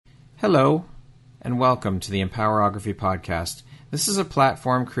Hello, and welcome to the Empowerography Podcast. This is a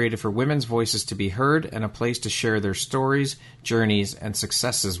platform created for women's voices to be heard and a place to share their stories, journeys, and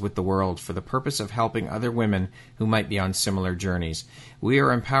successes with the world for the purpose of helping other women who might be on similar journeys. We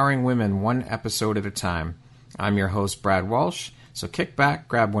are empowering women one episode at a time. I'm your host, Brad Walsh, so kick back,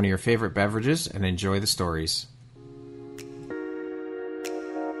 grab one of your favorite beverages, and enjoy the stories.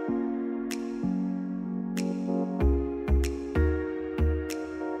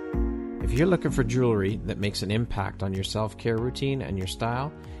 If you're looking for jewelry that makes an impact on your self-care routine and your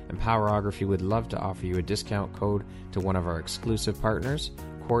style, Empowerography would love to offer you a discount code to one of our exclusive partners,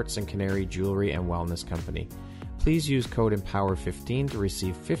 Quartz and Canary Jewelry and Wellness Company. Please use code EMPOWER15 to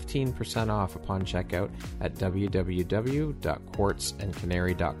receive 15% off upon checkout at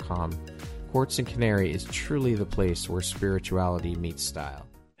www.quartzandcanary.com. Quartz and Canary is truly the place where spirituality meets style.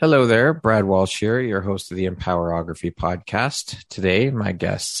 Hello there, Brad Walsh here, your host of the Empowerography Podcast. Today, my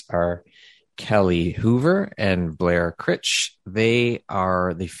guests are Kelly Hoover and Blair Critch. They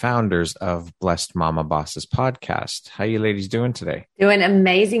are the founders of Blessed Mama Bosses podcast. How you ladies doing today? Doing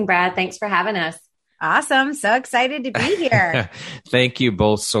amazing, Brad. Thanks for having us. Awesome. So excited to be here. Thank you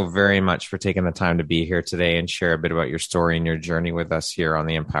both so very much for taking the time to be here today and share a bit about your story and your journey with us here on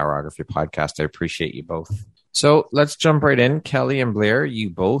the Empowerography podcast. I appreciate you both. So let's jump right in. Kelly and Blair, you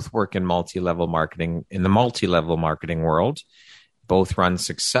both work in multi-level marketing, in the multi-level marketing world. Both run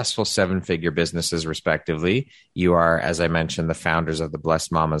successful seven-figure businesses, respectively. You are, as I mentioned, the founders of the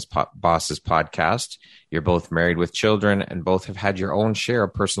Blessed Mama's Bosses podcast. You're both married with children and both have had your own share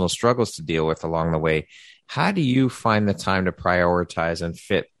of personal struggles to deal with along the way. How do you find the time to prioritize and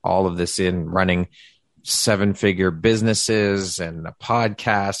fit all of this in, running seven-figure businesses and a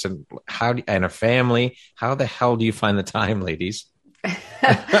podcast and a family? How the hell do you find the time, ladies?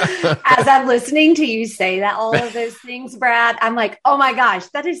 As I'm listening to you say that, all of those things, Brad, I'm like, oh my gosh,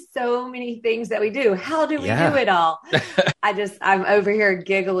 that is so many things that we do. How do we do it all? I'm over here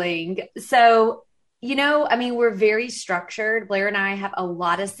giggling. So, we're very structured. Blair and I have a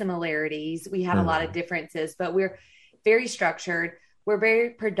lot of similarities. We have a lot of differences, but we're very structured. We're very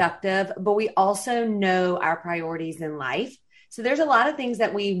productive, but we also know our priorities in life. So there's a lot of things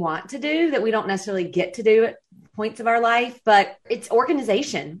that we want to do that we don't necessarily get to do at points of our life, but it's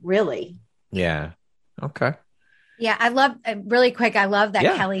organization, really. Yeah. Okay. Yeah. I love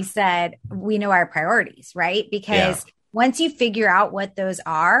that Kelly said, we know our priorities, right? Because once you figure out what those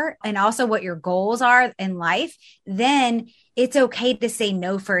are and also what your goals are in life, then it's okay to say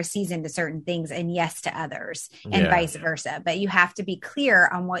no for a season to certain things and yes to others and vice versa. But you have to be clear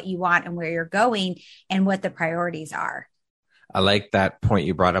on what you want and where you're going and what the priorities are. I like that point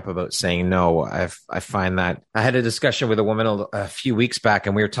you brought up about saying no. I find that I had a discussion with a woman a few weeks back,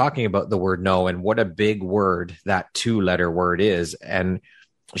 and we were talking about the word no and what a big word that 2-letter word is. And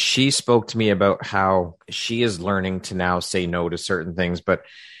she spoke to me about how she is learning to now say no to certain things, but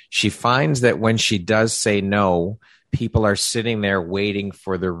she finds that when she does say no, people are sitting there waiting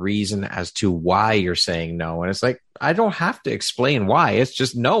for the reason as to why you're saying no. And it's like, I don't have to explain why. It's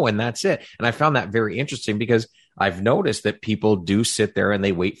just no, and that's it. And I found that very interesting because I've noticed that people do sit there and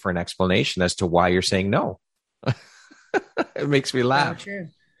they wait for an explanation as to why you're saying no. It makes me laugh. So true.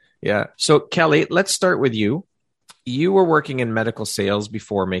 Yeah. So Kelly, let's start with you. You were working in medical sales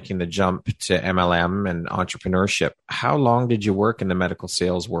before making the jump to MLM and entrepreneurship. How long did you work in the medical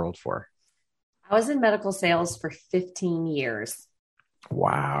sales world for? I was in medical sales for 15 years.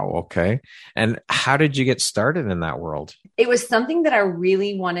 Wow. Okay. And how did you get started in that world? It was something that I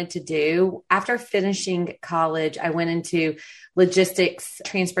really wanted to do. After finishing college, I went into logistics,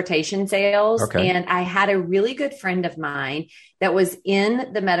 transportation sales. Okay. And I had a really good friend of mine that was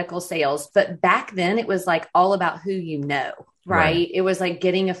in the medical sales. But back then it was like all about who you know, right? It was like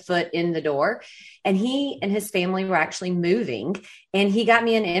getting a foot in the door. And he and his family were actually moving, and he got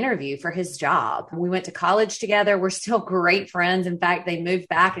me an interview for his job. We went to college together. We're still great friends. In fact, they moved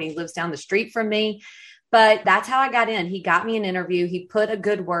back and he lives down the street from me. But that's how I got in. He got me an interview. He put a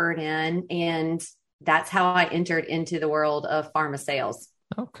good word in, and that's how I entered into the world of pharma sales.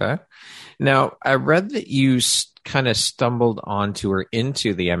 Okay. Now, I read that you kind of stumbled onto or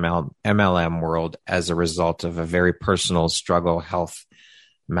into the MLM world as a result of a very personal struggle, health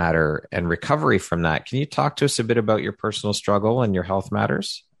matter, and recovery from that. Can you talk to us a bit about your personal struggle and your health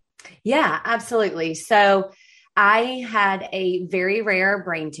matters? Yeah, absolutely. So I had a very rare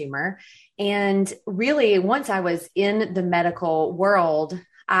brain tumor. And really, once I was in the medical world,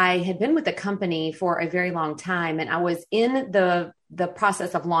 I had been with the company for a very long time, and I was in the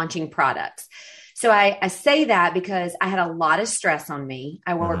process of launching products. So I say that because I had a lot of stress on me.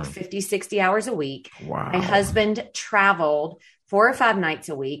 I worked 50, 60 hours a week. Wow. My husband traveled 4 or 5 nights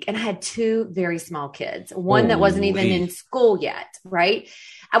a week. And I had 2 very small kids, one that wasn't even in school yet. Right.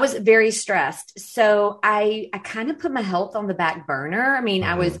 I was very stressed. So I kind of put my health on the back burner. I mean,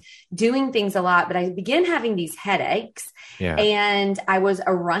 I was doing things a lot, but I began having these headaches and I was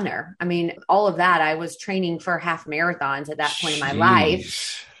a runner. I mean, all of that, I was training for half marathons at that point in my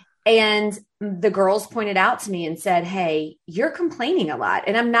life. And the girls pointed out to me and said, hey, you're complaining a lot.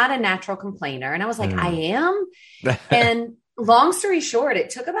 And I'm not a natural complainer. And I was like, I am. And long story short,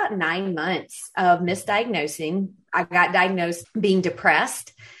 it took about 9 months of misdiagnosing. I got diagnosed being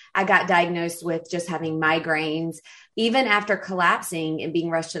depressed. I got diagnosed with just having migraines. Even after collapsing and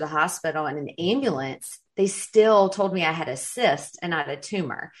being rushed to the hospital in an ambulance, they still told me I had a cyst and not a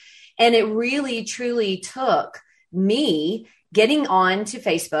tumor. And it really, truly took me getting on to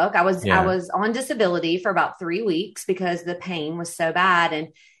Facebook. I was on disability for about 3 weeks because the pain was so bad, and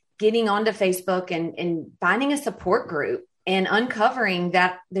getting onto Facebook and finding a support group and uncovering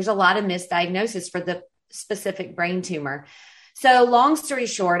that there's a lot of misdiagnosis for the specific brain tumor. So long story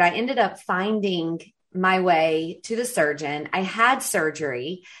short, I ended up finding my way to the surgeon. I had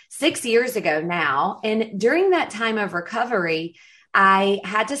surgery 6 years ago now. And during that time of recovery, I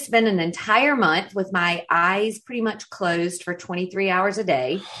had to spend an entire month with my eyes pretty much closed for 23 hours a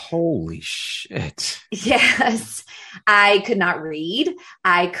day. Holy shit. Yes. I could not read.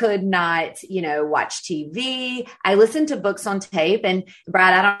 I could not, watch TV. I listened to books on tape. And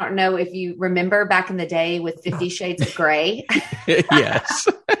Brad, I don't know if you remember back in the day with 50 Shades of Grey. Yes.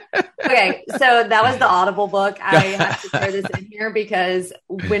 Okay. So that was the Audible book. I have to throw this in here because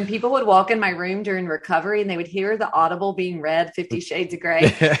when people would walk in my room during recovery and they would hear the Audible being read, 50 Shades of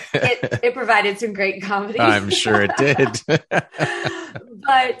Grey, it provided some great comedy. I'm sure it did.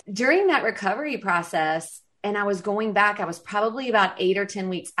 But during that recovery process, and I was going back, I was probably about 8 or 10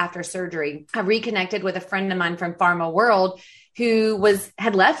 weeks after surgery. I reconnected with a friend of mine from Pharma World who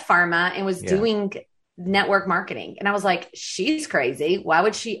had left pharma and was doing network marketing. And I was like, she's crazy. Why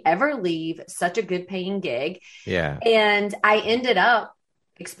would she ever leave such a good paying gig? Yeah. And I ended up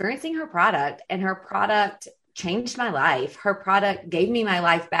experiencing her product, and her product changed my life. Her product gave me my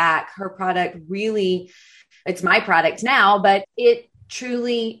life back. Her product really, it's my product now, but it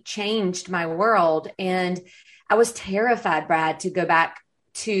truly changed my world. And I was terrified, Brad, to go back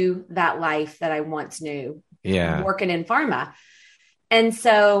to that life that I once knew, working in pharma. And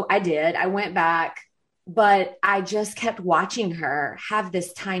so I did. I went back, but I just kept watching her have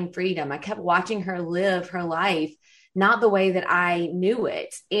this time freedom. I kept watching her live her life, not the way that I knew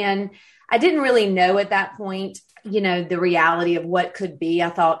it. And I didn't really know at that point, the reality of what could be. I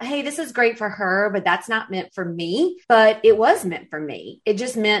thought, hey, this is great for her, but that's not meant for me. But it was meant for me. It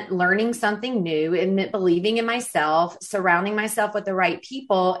just meant learning something new. It meant believing in myself, surrounding myself with the right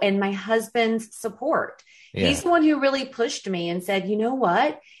people, and my husband's support. Yeah. He's the one who really pushed me and said, you know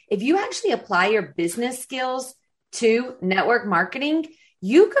what? If you actually apply your business skills to network marketing,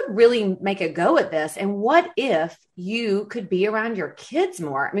 you could really make a go at this. And what if you could be around your kids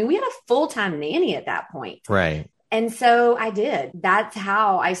more? I mean, we had a full-time nanny at that point. Right. And so I did. That's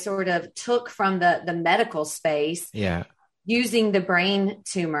how I sort of took from the medical space, using the brain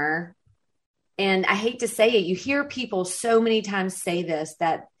tumor. And I hate to say it, you hear people so many times say this,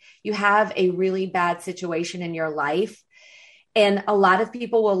 that you have a really bad situation in your life, and a lot of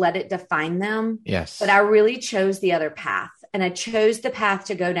people will let it define them. Yes. But I really chose the other path. And I chose the path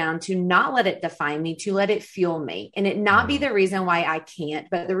to go down, to not let it define me, to let it fuel me. And it not be the reason why I can't,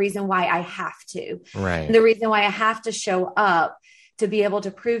 but the reason why I have to. Right. And the reason why I have to show up to be able to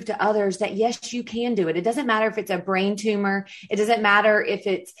prove to others that, yes, you can do it. It doesn't matter if it's a brain tumor. It doesn't matter if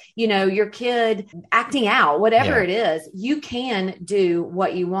it's, your kid acting out, whatever it is, you can do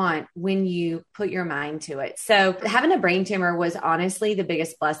what you want when you put your mind to it. So having a brain tumor was honestly the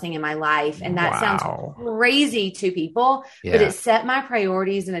biggest blessing in my life. And that sounds crazy to people, but it set my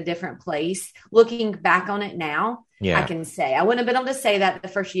priorities in a different place. Looking back on it now, I can say I wouldn't have been able to say that the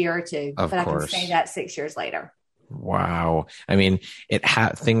first year or two, but I can say that 6 years later. Wow. I mean,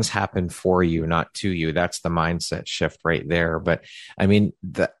 things happen for you, not to you. That's the mindset shift right there. But I mean,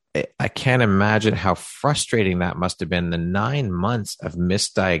 I can't imagine how frustrating that must have been, the 9 months of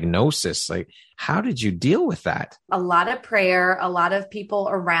misdiagnosis. Like, how did you deal with that? A lot of prayer, a lot of people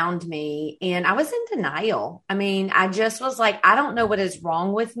around me, and I was in denial. I mean, I just was like, I don't know what is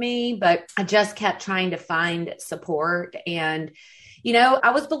wrong with me, but I just kept trying to find support. And I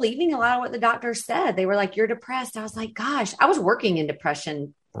was believing a lot of what the doctors said. They were like, you're depressed. I was like, gosh, I was working in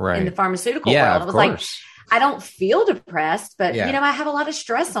depression in the pharmaceutical world. I was like, I don't feel depressed, but I have a lot of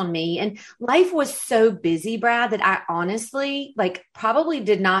stress on me, and life was so busy, Brad, that I honestly probably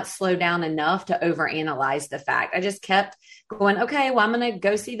did not slow down enough to overanalyze the fact. I just kept going, okay, well, I'm going to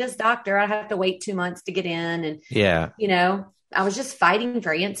go see this doctor. I have to wait 2 months to get in. And, you know, I was just fighting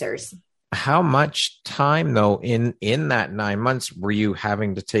for answers. How much time though, in that 9 months, were you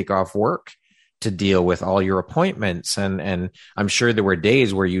having to take off work to deal with all your appointments? And I'm sure there were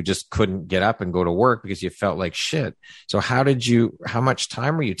days where you just couldn't get up and go to work because you felt like shit. So how much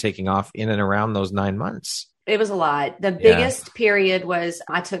time were you taking off in and around those 9 months? It was a lot. The biggest period was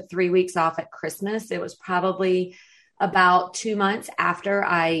I took 3 weeks off at Christmas. It was probably about 2 months after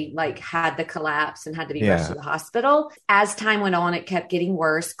I had the collapse and had to be rushed to the hospital. As time went on, it kept getting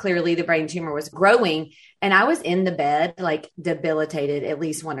worse. Clearly the brain tumor was growing and I was in the bed, debilitated at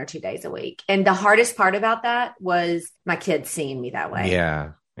least 1 or 2 days a week. And the hardest part about that was my kids seeing me that way.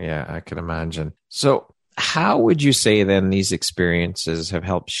 Yeah. Yeah. I can imagine. So how would you say then these experiences have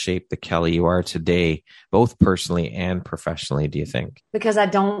helped shape the Kelly you are today, both personally and professionally, do you think? Because I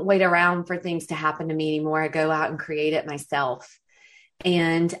don't wait around for things to happen to me anymore. I go out and create it myself.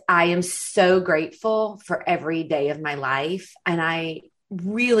 And I am so grateful for every day of my life. And I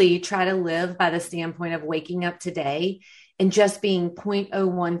really try to live by the standpoint of waking up today and just being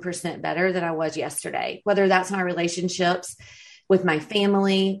 0.01% better than I was yesterday, whether that's my relationships with my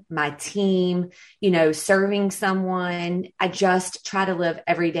family, my team, serving someone. I just try to live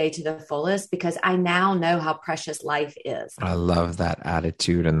every day to the fullest because I now know how precious life is. I love that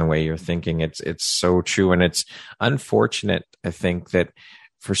attitude and the way you're thinking. It's so true. And it's unfortunate, I think, that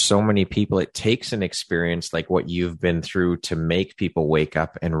for so many people, it takes an experience like what you've been through to make people wake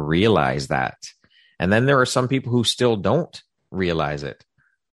up and realize that. And then there are some people who still don't realize it.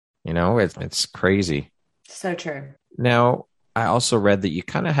 It's crazy. So true. Now, I also read that you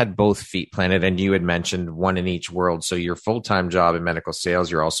kind of had both feet planted and you had mentioned one in each world. So your full-time job in medical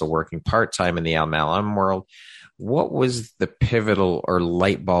sales, you're also working part-time in the MLM world. What was the pivotal or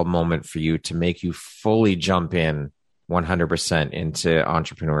light bulb moment for you to make you fully jump in 100% into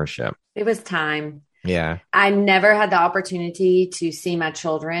entrepreneurship? It was time. Yeah. I never had the opportunity to see my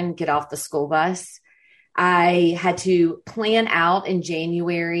children get off the school bus. I had to plan out in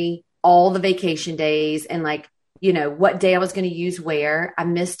January all the vacation days and what day I was going to use where. I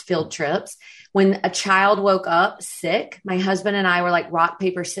missed field trips. When a child woke up sick, my husband and I were like rock,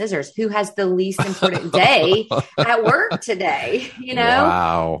 paper, scissors. Who has the least important day at work today?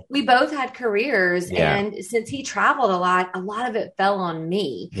 Wow. We both had careers. Yeah. And since he traveled a lot of it fell on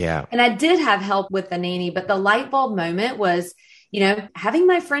me. Yeah. And I did have help with the nanny, but the light bulb moment was, having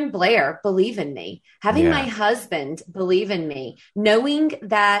my friend Blair believe in me, having my husband believe in me, knowing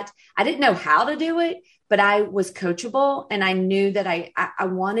that I didn't know how to do it, but I was coachable and I knew that I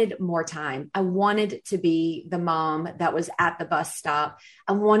wanted more time. I wanted to be the mom that was at the bus stop.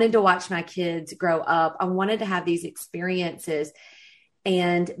 I wanted to watch my kids grow up. I wanted to have these experiences.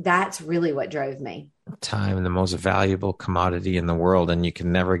 And that's really what drove me. Time, the most valuable commodity in the world, and you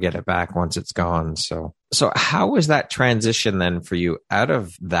can never get it back once it's gone. So how was that transition then for you out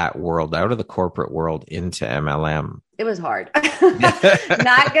of that world, out of the corporate world into MLM? It was hard.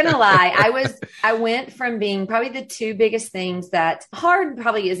 Not gonna lie. I went from being probably the two biggest things that hard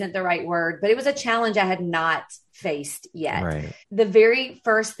probably isn't the right word, but it was a challenge I had not faced yet. Right. The very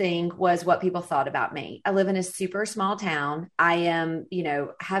first thing was what people thought about me. I live in a super small town. I am,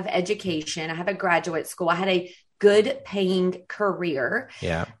 have education. I have a graduate school. I had a good paying career.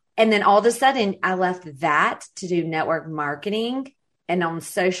 Yeah. And then all of a sudden I left that to do network marketing and on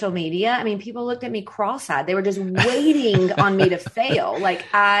social media. I mean, people looked at me cross-eyed. They were just waiting on me to fail. Like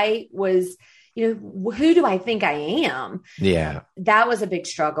I was, who do I think I am? Yeah. That was a big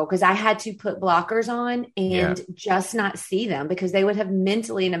struggle because I had to put blockers on and just not see them because they would have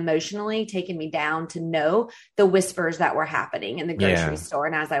mentally and emotionally taken me down to know the whispers that were happening in the grocery store.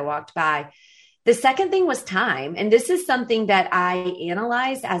 And as I walked by, the second thing was time. And this is something that I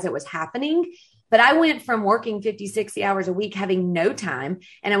analyzed as it was happening. But I went from working 50, 60 hours a week, having no time,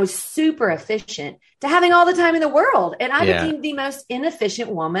 and I was super efficient, to having all the time in the world. And I became the most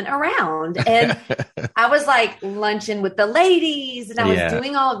inefficient woman around. And I was lunching with the ladies and I was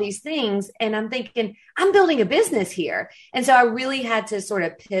doing all of these things. And I'm thinking, I'm building a business here. And so I really had to sort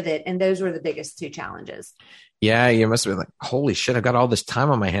of pivot. And those were the biggest two challenges. Yeah, you must have been like, holy shit, I've got all this time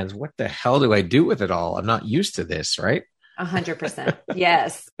on my hands. What the hell do I do with it all? I'm not used to this, right? 100%.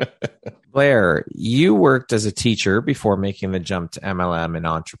 Yes. Blair, you worked as a teacher before making the jump to MLM and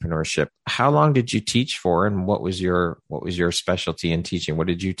entrepreneurship. How long did you teach for, and what was your specialty in teaching? What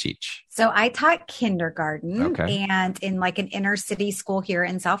did you teach? So I taught kindergarten and in an inner city school here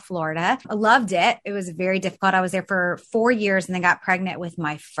in South Florida. I loved it. It was very difficult. I was there for 4 years and then got pregnant with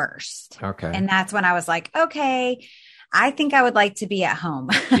my first. Okay. And that's when I was like, okay, I think I would like to be at home.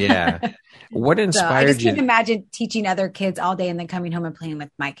 Yeah. What inspired you? I just couldn't imagine teaching other kids all day and then coming home and playing with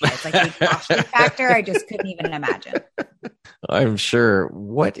my kids. Like the exhaustion factor, I just couldn't even imagine. I'm sure.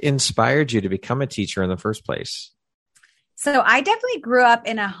 What inspired you to become a teacher in the first place? So I definitely grew up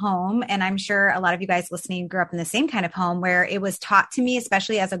in a home, and I'm sure a lot of you guys listening grew up in the same kind of home where it was taught to me,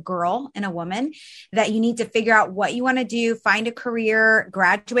 especially as a girl and a woman, that you need to figure out what you want to do, find a career,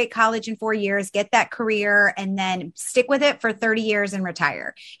 graduate college in 4 years, get that career, and then stick with it for 30 years and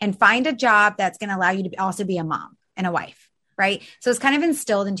retire and find a job that's going to allow you to also be a mom and a wife. Right. So it's kind of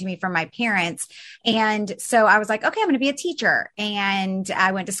instilled into me from my parents. And so I was like, okay, I'm going to be a teacher. And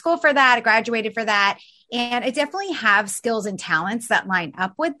I went to school for that. I graduated for that. And I definitely have skills and talents that line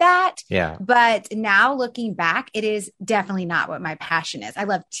up with that. Yeah. But now looking back, it is definitely not what my passion is. I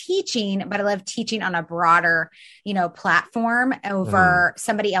love teaching, but I love teaching on a broader, platform over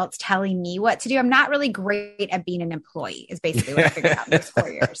somebody else telling me what to do. I'm not really great at being an employee is basically what I figured out in those 4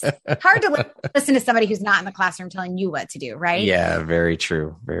 years. Hard to listen to somebody who's not in the classroom telling you what to do, right? Yeah, very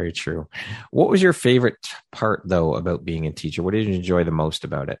true. Very true. What was your favorite part though about being a teacher? What did you enjoy the most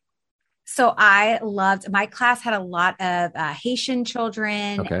about it? So I loved, my class had a lot of Haitian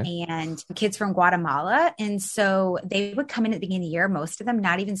children and kids from Guatemala. And so they would come in at the beginning of the year, most of them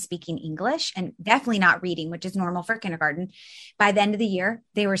not even speaking English and definitely not reading, which is normal for kindergarten. By the end of the year,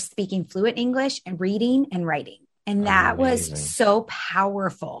 they were speaking fluent English and reading and writing. And that was so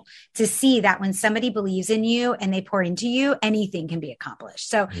powerful to see that when somebody believes in you and they pour into you, anything can be accomplished.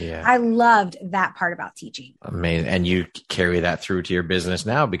 So I loved that part about teaching. Amazing. And you carry that through to your business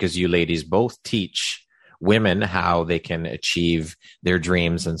now because you ladies both teach women how they can achieve their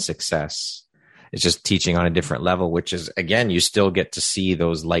dreams and success. It's just teaching on a different level, which is, again, you still get to see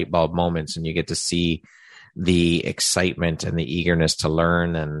those light bulb moments and you get to see the excitement and the eagerness to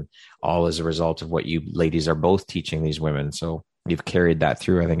learn, and all as a result of what you ladies are both teaching these women. So you've carried that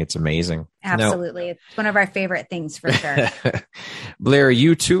through. I think it's amazing. Absolutely. Now, it's one of our favorite things for sure. Blair,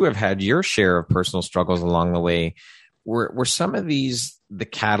 you too have had your share of personal struggles along the way. Were some of these the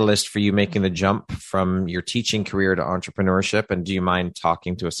catalyst for you making the jump from your teaching career to entrepreneurship? And do you mind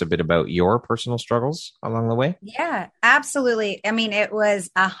talking to us a bit about your personal struggles along the way? Yeah, absolutely. I mean, it was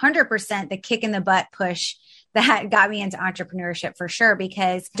 100% the kick in the butt push that got me into entrepreneurship for sure,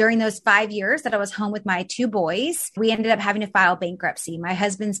 because during those 5 years that I was home with my 2 boys, we ended up having to file bankruptcy. My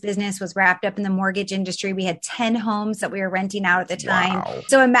husband's business was wrapped up in the mortgage industry. We had 10 homes that we were renting out at the time. Wow.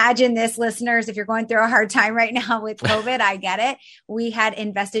 So imagine this, listeners, if you're going through a hard time right now with COVID, I get it. We had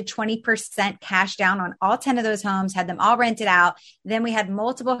invested 20% cash down on all 10 of those homes, had them all rented out. Then we had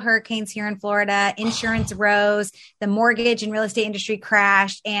multiple hurricanes here in Florida, insurance rose, the mortgage and real estate industry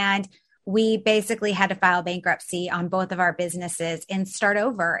crashed, and we basically had to file bankruptcy on both of our businesses and start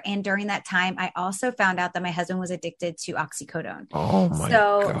over. And during that time, I also found out that my husband was addicted to oxycodone. Oh my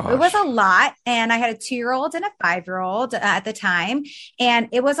gosh. It was a lot. And I had a 2-year-old and a 5-year-old at the time. And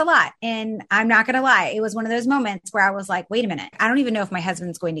it was a lot. And I'm not going to lie. It was one of those moments where I was like, wait a minute. I don't even know if my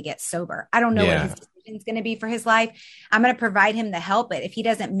husband's going to get sober. I don't know what his decision is going to be for his life. I'm going to provide him the help. But if he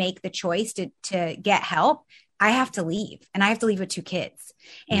doesn't make the choice to get help, I have to leave, and I have to leave with 2 kids.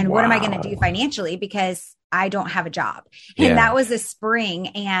 And what am I going to do financially? Because I don't have a job. And that was the spring.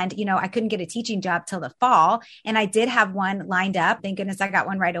 And, I couldn't get a teaching job till the fall. And I did have one lined up. Thank goodness I got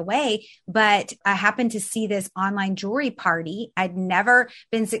one right away. But I happened to see this online jewelry party. I'd never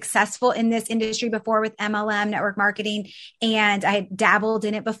been successful in this industry before with MLM, network marketing. And I had dabbled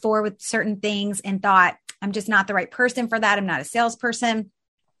in it before with certain things and thought, I'm just not the right person for that. I'm not a salesperson.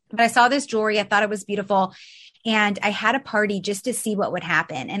 But I saw this jewelry. I thought it was beautiful. And I had a party just to see what would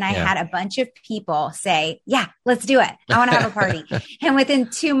happen. And I had a bunch of people say, yeah, let's do it. I want to have a party. And within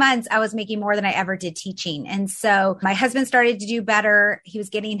 2 months, I was making more than I ever did teaching. And so my husband started to do better. He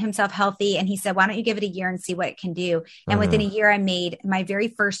was getting himself healthy. And he said, why don't you give it a year and see what it can do? And within a year, I made my very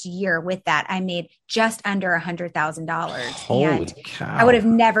first year with that. I made just under $100,000. Holy cow. I would have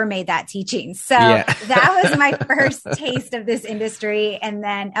never made that teaching. So that was my first taste of this industry. And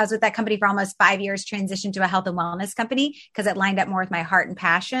then I was with that company for almost 5 years, transitioned to a health and wellness company because it lined up more with my heart and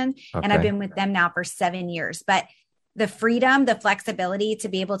passion. Okay. And I've been with them now for 7 years. But the freedom, the flexibility to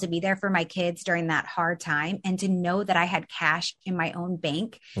be able to be there for my kids during that hard time and to know that I had cash in my own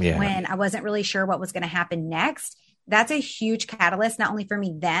bank when I wasn't really sure what was going to happen next. That's a huge catalyst, not only for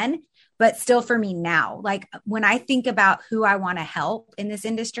me then, but still for me now. Like when I think about who I want to help in this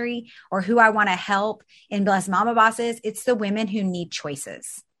industry or who I want to help in Blessed Mama Bosses, it's the women who need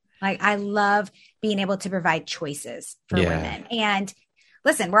choices. Like I love being able to provide choices for women. And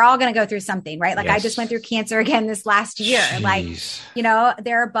listen, we're all going to go through something, right? Like I just went through cancer again this last year. Jeez. Like,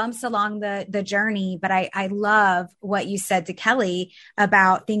 there are bumps along the journey, but I love what you said to Kelly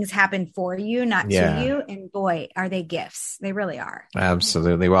about things happen for you, not to you. And boy, are they gifts. They really are.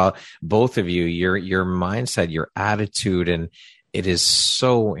 Absolutely. Well, both of you, your mindset, your attitude, and it is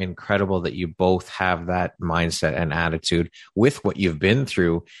so incredible that you both have that mindset and attitude with what you've been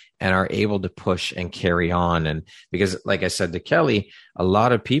through and are able to push and carry on. And because, like I said to Kelly, a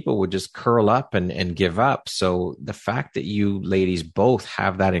lot of people would just curl up and give up. So the fact that you ladies both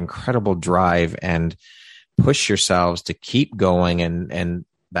have that incredible drive and push yourselves to keep going and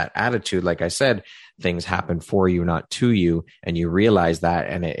that attitude, like I said, things happen for you, not to you. And you realize that,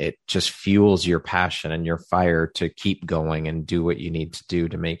 and it just fuels your passion and your fire to keep going and do what you need to do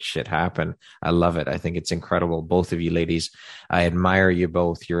to make shit happen. I love it. I think it's incredible. Both of you ladies, I admire you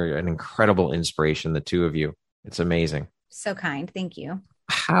both. You're an incredible inspiration, the two of you. It's amazing. So kind. Thank you.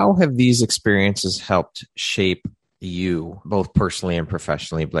 How have these experiences helped shape you both personally and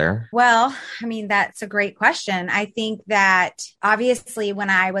professionally, Blair? Well, I mean, that's a great question. I think that obviously when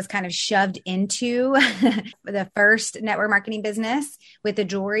I was kind of shoved into the first network marketing business with the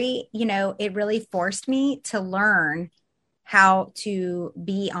jewelry, it really forced me to learn how to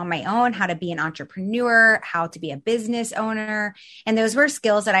be on my own, how to be an entrepreneur, how to be a business owner. And those were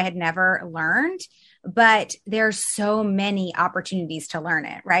skills that I had never learned. But there's so many opportunities to learn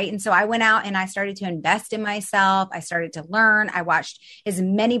it, right? And so I went out and I started to invest in myself. I started to learn. I watched as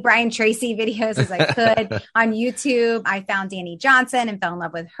many Brian Tracy videos as I could on YouTube. I found Danny Johnson and fell in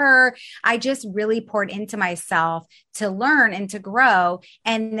love with her. I just really poured into myself to learn and to grow.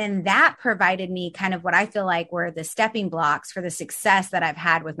 And then that provided me kind of what I feel like were the stepping blocks for the success that I've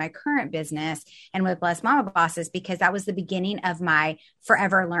had with my current business and with Blessed Mama Bosses, because that was the beginning of my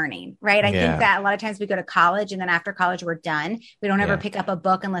forever learning, right? I think that a lot of times we go to college and then after college, we're done. We don't ever pick up a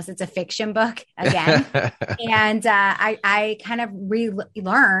book unless it's a fiction book again. And I kind of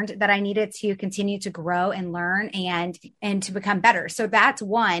relearned that I needed to continue to grow and learn and to become better. So that's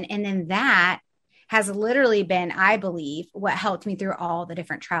one. And then that has literally been, I believe, what helped me through all the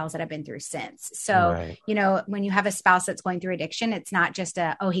different trials that I've been through since. So, when you have a spouse that's going through addiction, it's not just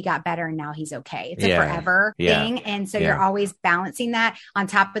he got better and now he's okay. It's a forever thing. And so you're always balancing that on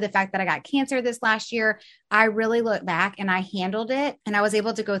top of the fact that I got cancer this last year. I really look back and I handled it and I was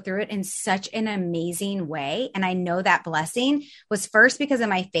able to go through it in such an amazing way. And I know that blessing was first because of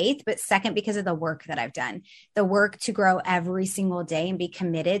my faith, but second, because of the work that I've done, the work to grow every single day and be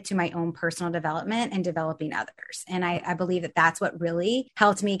committed to my own personal development and developing others. And I believe that that's what really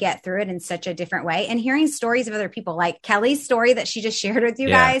helped me get through it in such a different way. And hearing stories of other people, like Kelly's story that she just shared with you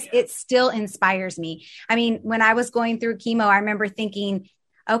guys, it still inspires me. I mean, when I was going through chemo, I remember thinking,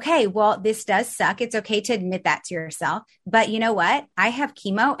 okay, well, this does suck. It's okay to admit that to yourself. But you know what? I have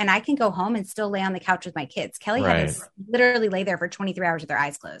chemo and I can go home and still lay on the couch with my kids. Kelly had to literally lay there for 23 hours with their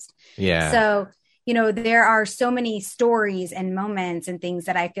eyes closed. Yeah. So, there are so many stories and moments and things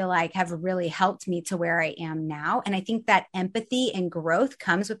that I feel like have really helped me to where I am now. And I think that empathy and growth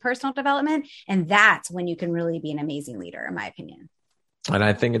comes with personal development. And that's when you can really be an amazing leader, in my opinion. And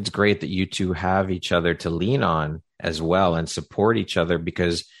I think it's great that you two have each other to lean on as well and support each other,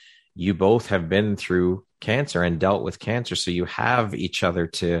 because you both have been through cancer and dealt with cancer. So you have each other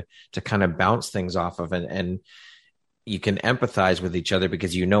to kind of bounce things off of, and you can empathize with each other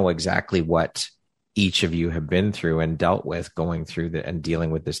because you know exactly what each of you have been through and dealt with going through and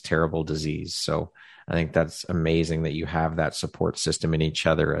dealing with this terrible disease. So I think that's amazing that you have that support system in each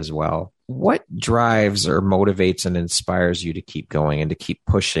other as well. What drives or motivates and inspires you to keep going and to keep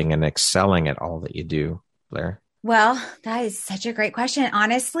pushing and excelling at all that you do, Blair? Well, that is such a great question.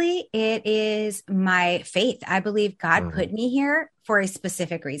 Honestly, it is my faith. I believe God put me here for a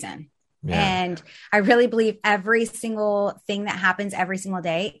specific reason. Yeah. And I really believe every single thing that happens every single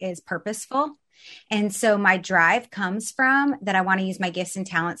day is purposeful. And so my drive comes from that I want to use my gifts and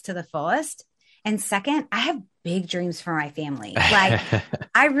talents to the fullest. And second, I have big dreams for my family. Like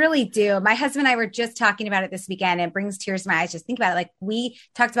I really do. My husband and I were just talking about it this weekend, and it brings tears to my eyes. Just think about it. Like we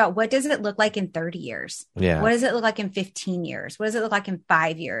talked about, what does it look like in 30 years? Yeah. What does it look like in 15 years? What does it look like in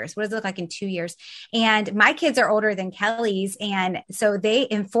 5 years? What does it look like in 2 years? And my kids are older than Kelly's. And so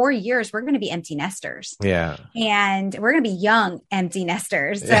in 4 years, we're going to be empty nesters. Yeah. And we're going to be young empty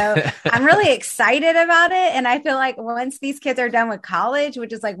nesters. So I'm really excited about it. And I feel like once these kids are done with college,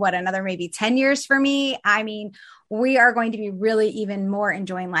 which is like another maybe 10 years for me. I mean, we are going to be really even more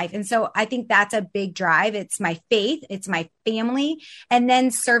enjoying life. And so I think that's a big drive. It's my faith, it's my family, and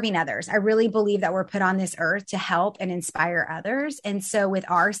then serving others. I really believe that we're put on this earth to help and inspire others. And so with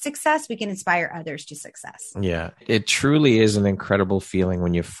our success, we can inspire others to success. Yeah, it truly is an incredible feeling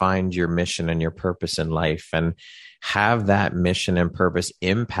when you find your mission and your purpose in life and have that mission and purpose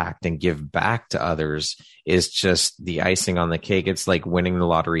impact and give back to others is just the icing on the cake. It's like winning the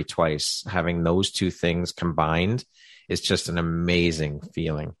lottery twice. Having those two things combined is just an amazing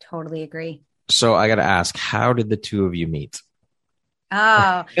feeling. Totally agree. So I got to ask, how did the two of you meet?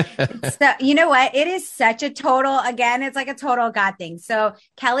 Oh, so you know what? It is such a total, again, it's like a total God thing. So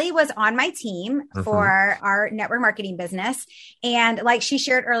Kelly was on my team for our network marketing business. And like she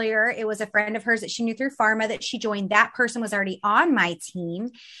shared earlier, it was a friend of hers that she knew through pharma that she joined. That person was already on my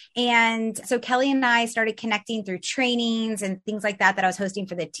team. And so Kelly and I started connecting through trainings and things like that I was hosting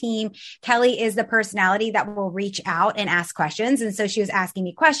for the team. Kelly is the personality that will reach out and ask questions. And so she was asking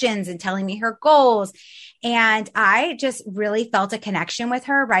me questions and telling me her goals. And I just really felt a connection with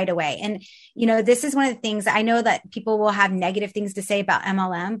her right away. And, you know, this is one of the things I know that people will have negative things to say about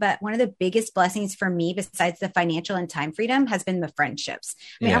MLM, but one of the biggest blessings for me, besides the financial and time freedom, has been the friendships.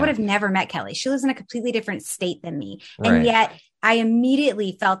 I mean, I would have never met Kelly. She lives in a completely different state than me. Right. And yet I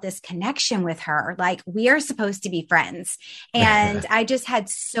immediately felt this connection with her. Like, we are supposed to be friends. And I just had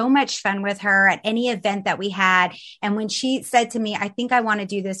so much fun with her at any event that we had. And when she said to me, I think I want to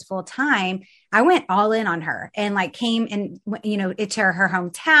do this full time, I went all in on her and like came and, you know, to her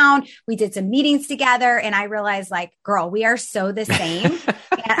hometown. We did some meetings together and I realized like, girl, we are so the same.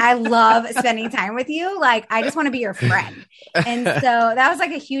 And I love spending time with you. Like, I just want to be your friend. And so that was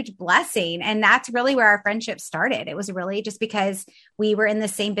like a huge blessing. And that's really where our friendship started. It was really just because we were in the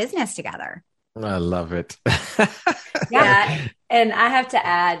same business together. I love it. Yeah. And I have to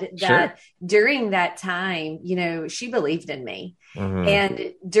add that during that time, you know, she believed in me.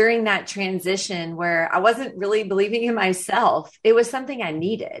 And during that transition where I wasn't really believing in myself, it was something I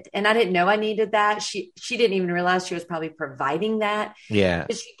needed. And I didn't know I needed that. She didn't even realize she was probably providing that. Yeah.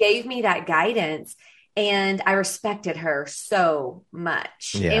 But she gave me that guidance. And I respected her so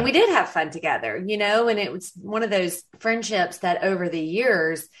much. Yeah. And we did have fun together, you know, and it was one of those friendships that over the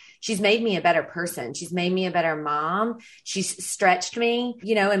years, she's made me a better person. She's made me a better mom. She's stretched me,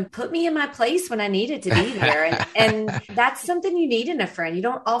 you know, and put me in my place when I needed to be there. And that's something you need in a friend. You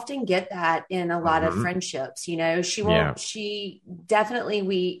don't often get that in a lot of friendships. You know, she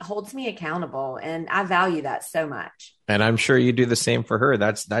definitely holds me accountable, and I value that so much. And I'm sure you do the same for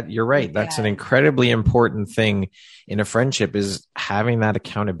her. You're right. That's an incredibly important thing in a friendship, is having that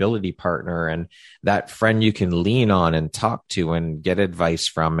accountability partner and that friend you can lean on and talk to and get advice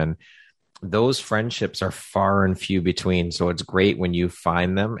from. And those friendships are far and few between. So it's great when you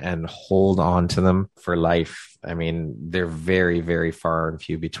find them and hold on to them for life. I mean, they're very, very far and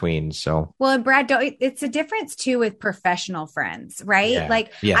few between. So, well, and Brad, it's a difference too with professional friends, right? Yeah.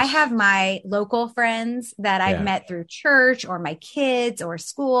 Like I have my local friends that I've met through church or my kids or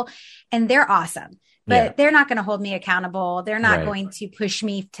school, and they're awesome. But they're not going to hold me accountable. They're not going to push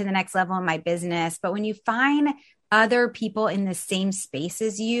me to the next level in my business. But when you find other people in the same space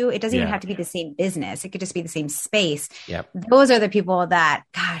as you, it doesn't even have to be the same business. It could just be the same space. Yep. Those are the people that,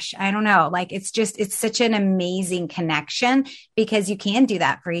 gosh, I don't know. Like, it's such an amazing connection, because you can do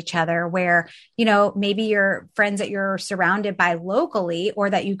that for each other, where, you know, maybe your friends that you're surrounded by locally or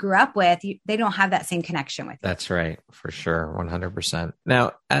that you grew up with, they don't have that same connection with you. That's right. For sure. 100%.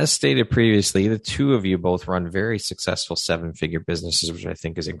 Now, as stated previously, the two of you both run very successful 7-figure businesses, which I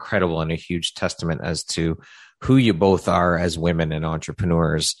think is incredible and a huge testament as to who you both are as women and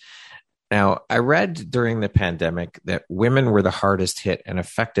entrepreneurs. Now, I read during the pandemic that women were the hardest hit and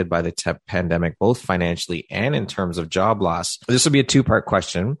affected by the pandemic, both financially and in terms of job loss. This will be a two-part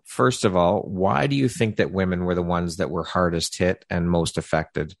question. First of all, why do you think that women were the ones that were hardest hit and most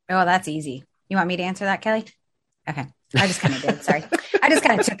affected? Oh, that's easy. You want me to answer that, Kelly? Okay. I just kind of did. Sorry. I just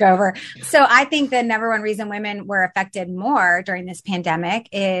kind of took over. So I think the number one reason women were affected more during this pandemic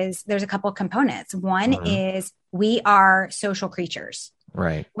is there's a couple components. One is we are social creatures.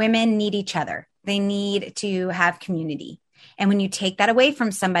 Right. Women need each other. They need to have community. And when you take that away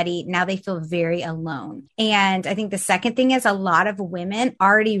from somebody, now they feel very alone. And I think the second thing is a lot of women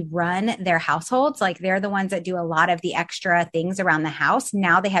already run their households. Like, they're the ones that do a lot of the extra things around the house.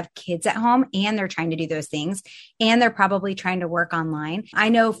 Now they have kids at home and they're trying to do those things. And they're probably trying to work online. I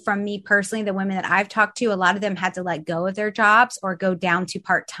know from me personally, the women that I've talked to, a lot of them had to let go of their jobs or go down to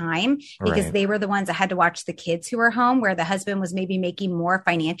part-time because they were the ones that had to watch the kids who were home, where the husband was maybe making more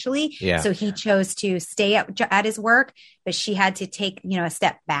financially. Yeah. So he chose to stay at his work, but she had to take, a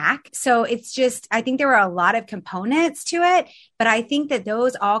step back. So it's just, I think there were a lot of components to it, but I think that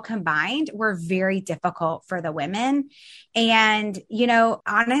those all combined were very difficult for the women. And,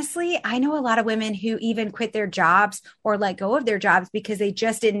 honestly, I know a lot of women who even quit their jobs or let go of their jobs because they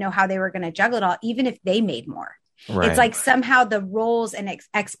just didn't know how they were going to juggle it all, even if they made more. Right. It's like somehow the roles and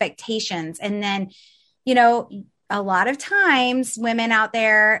expectations. And then, a lot of times women out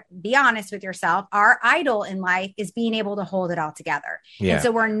there, be honest with yourself, our idol in life is being able to hold it all together. Yeah. And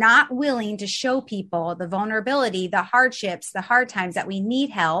so we're not willing to show people the vulnerability, the hardships, the hard times that we need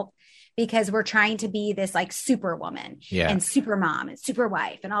help, because we're trying to be this like superwoman and super mom and super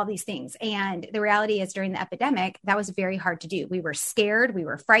wife and all these things. And the reality is during the epidemic, that was very hard to do. We were scared, we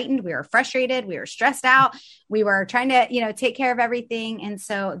were frightened, we were frustrated, we were stressed out. We were trying to, take care of everything. And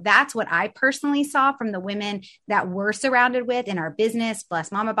so that's what I personally saw from the women that we're surrounded with in our business,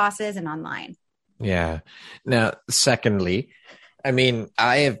 Blessed Mama Bosses, and online. Yeah. Now, secondly,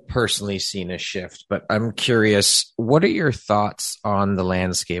 I have personally seen a shift, but I'm curious, what are your thoughts on the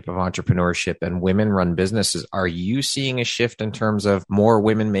landscape of entrepreneurship and women-run businesses? Are you seeing a shift in terms of more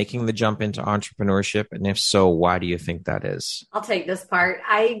women making the jump into entrepreneurship? And if so, why do you think that is? I'll take this part.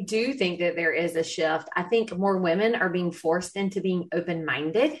 I do think that there is a shift. I think more women are being forced into being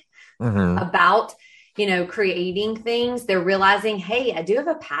open-minded about creating things. They're realizing, hey, I do have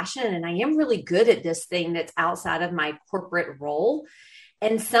a passion and I am really good at this thing that's outside of my corporate role.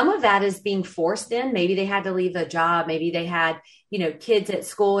 And some of that is being forced in. Maybe they had to leave a job. Maybe they had, kids at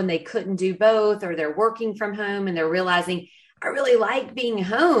school and they couldn't do both, or they're working from home and they're realizing, I really like being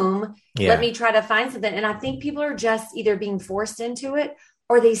home. Yeah. Let me try to find something. And I think people are just either being forced into it,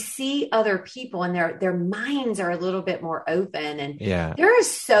 or they see other people and their minds are a little bit more open. And there are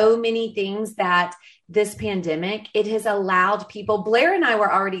so many things that this pandemic, it has allowed people. Blair and I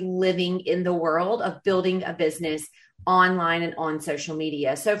were already living in the world of building a business online and on social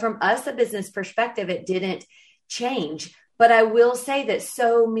media. So from us, a business perspective, it didn't change. But I will say that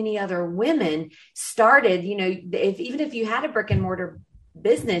so many other women started, even if you had a brick and mortar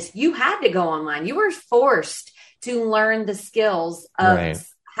business, you had to go online. You were forced to learn the skills of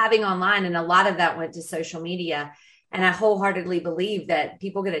having online. And a lot of that went to social media. And I wholeheartedly believe that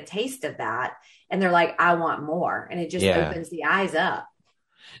people get a taste of that and they're like, I want more. And it just opens the eyes up.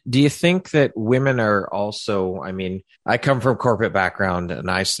 Do you think that women are also, I come from corporate background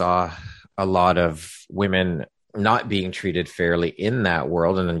and I saw a lot of women not being treated fairly in that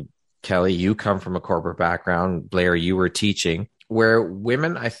world. And then Kelly, you come from a corporate background. Blair, you were teaching, where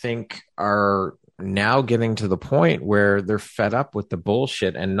women, I think, are now getting to the point where they're fed up with the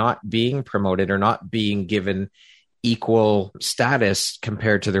bullshit and not being promoted or not being given equal status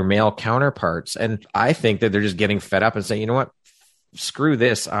compared to their male counterparts. And I think that they're just getting fed up and saying, you know what? Screw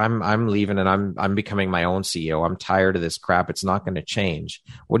this. I'm leaving and I'm becoming my own CEO. I'm tired of this crap. It's not going to change.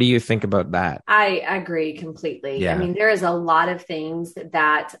 What do you think about that? I agree completely. Yeah. There is a lot of things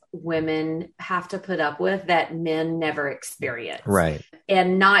that women have to put up with that men never experience. Right.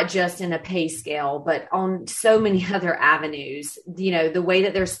 And not just in a pay scale, but on so many other avenues, the way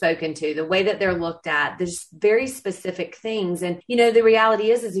that they're spoken to, the way that they're looked at, there's very specific things. And, the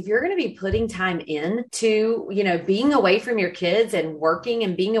reality is if you're going to be putting time in to, being away from your kids and working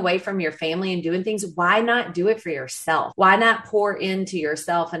and being away from your family and doing things, why not do it for yourself? Why not pour into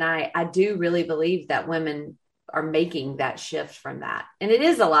yourself? And I do really believe that women are making that shift from that. And it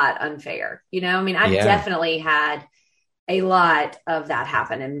is a lot unfair. I've definitely had a lot of that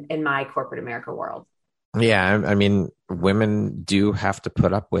happen in my corporate America world. Yeah. Women do have to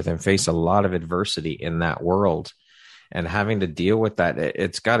put up with and face a lot of adversity in that world, and having to deal with that,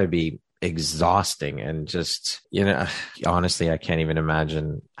 it's got to be exhausting. And just, honestly, I can't even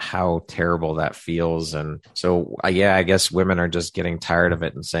imagine how terrible that feels. And so, I guess women are just getting tired of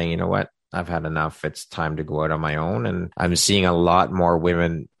it and saying, you know what, I've had enough. It's time to go out on my own. And I'm seeing a lot more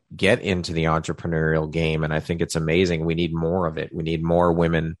women get into the entrepreneurial game. And I think it's amazing. We need more of it. We need more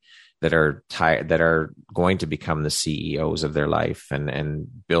women that are that are going to become the CEOs of their life and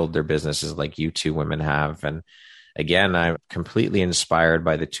build their businesses like you two women have. And again, I'm completely inspired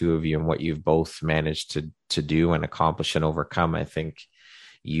by the two of you and what you've both managed to do and accomplish and overcome. I think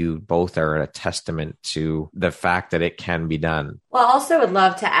you both are a testament to the fact that it can be done. Well, I also would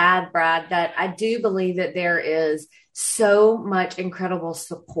love to add, Brad, that I do believe that there is so much incredible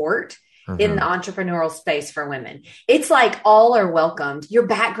support in the entrepreneurial space for women. It's like all are welcomed. Your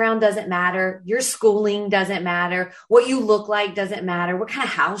background doesn't matter. Your schooling doesn't matter. What you look like doesn't matter. What kind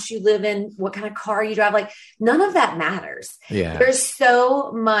of house you live in, what kind of car you drive. Like none of that matters. Yeah. There's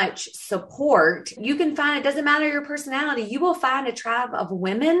so much support. You can find, it doesn't matter your personality. You will find a tribe of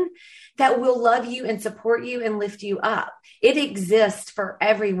women that will love you and support you and lift you up. It exists for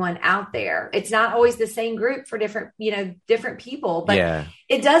everyone out there. It's not always the same group for different people, but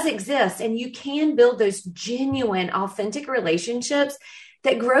it does exist. And you can build those genuine, authentic relationships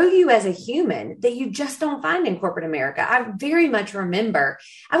that grow you as a human that you just don't find in corporate America. I very much remember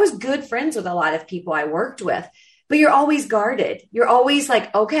I was good friends with a lot of people I worked with, but you're always guarded. You're always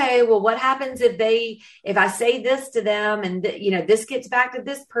like, okay, well, what happens if I say this to them and this gets back to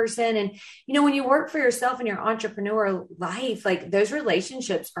this person? And, when you work for yourself in your entrepreneurial life, like those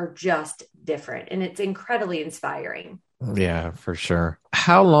relationships are just different, and it's incredibly inspiring. Yeah, for sure.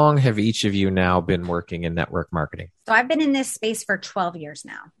 How long have each of you now been working in network marketing? So I've been in this space for 12 years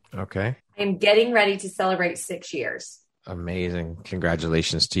now. Okay. I'm getting ready to celebrate 6 years. Amazing.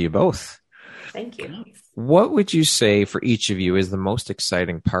 Congratulations to you both. Thank you. What would you say for each of you is the most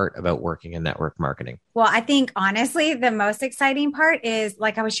exciting part about working in network marketing? Well, I think honestly, the most exciting part is,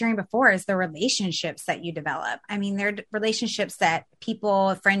 like I was sharing before, is the relationships that you develop. I mean, they're relationships that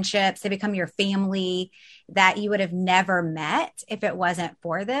people, friendships, they become your family that you would have never met if it wasn't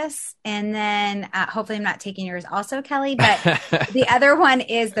for this. And then hopefully I'm not taking yours also, Kelly, but the other one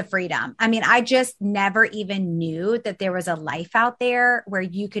is the freedom. I mean, I just never even knew that there was a life out there where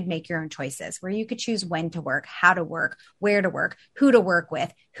you could make your own choices, where you could choose when to work, how to work, where to work, who to work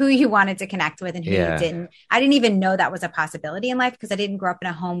with, who you wanted to connect with and who you didn't. I didn't even know that was a possibility in life because I didn't grow up in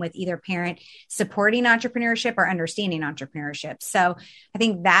a home with either parent supporting entrepreneurship or understanding entrepreneurship. So I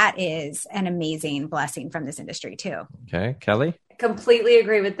think that is an amazing blessing from this industry too. Okay. Kelly? Completely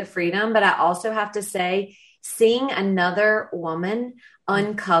agree with the freedom, but I also have to say, seeing another woman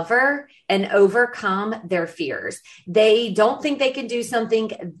uncover and overcome their fears. They don't think they can do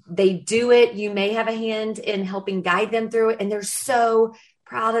something. They do it. You may have a hand in helping guide them through it. And they're so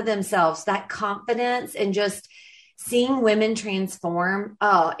proud of themselves, that confidence and just seeing women transform.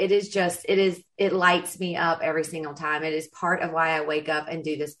 Oh, it lights me up every single time. It is part of why I wake up and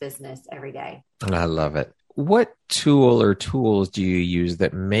do this business every day. I love it. What tool or tools do you use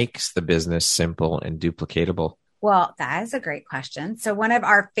that makes the business simple and duplicatable? Well, that is a great question. So one of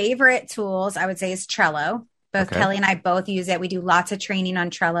our favorite tools, I would say, is Trello. Both Kelly and I both use it. We do lots of training on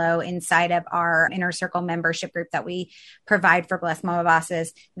Trello inside of our Inner Circle membership group that we provide for Blessed Mama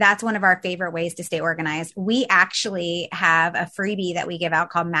Bosses. That's one of our favorite ways to stay organized. We actually have a freebie that we give out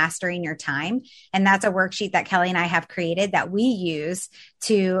called Mastering Your Time. And that's a worksheet that Kelly and I have created that we use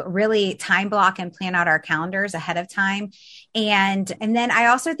to really time block and plan out our calendars ahead of time. And then I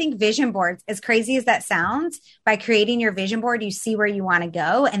also think vision boards, as crazy as that sounds, by creating your vision board, you see where you want to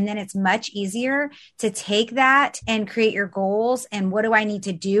go. And then it's much easier to take that and create your goals. And what do I need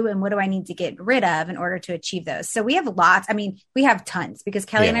to do? And what do I need to get rid of in order to achieve those? So we have lots. I mean, we have tons because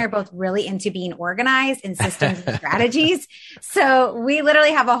Kelly and I are both really into being organized in systems and strategies. So we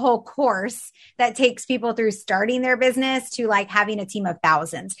literally have a whole course that takes people through starting their business to like having a team of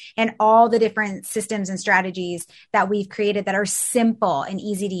thousands and all the different systems and strategies that we've created that are simple and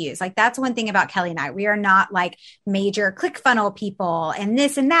easy to use. Like that's one thing about Kelly and I. We are not like major ClickFunnels people and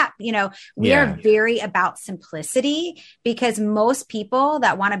this and that. We are very about simplicity because most people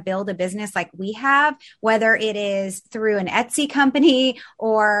that want to build a business like we have, whether it is through an Etsy company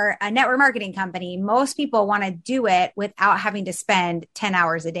or a network marketing company, most people want to do it without having to spend 10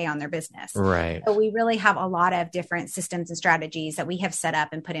 hours a day on their business. Right. So we really have a lot of different systems and strategies that we have set up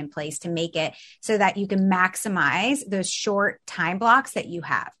and put in place to make it so that you can maximize those short time blocks that you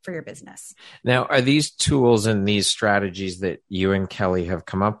have for your business. Now, are these tools and these strategies that you and Kelly have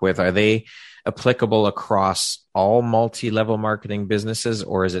come up with, are they applicable across all multi-level marketing businesses,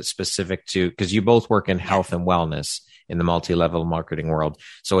 or is it specific to, because you both work in health and wellness in the multi-level marketing world,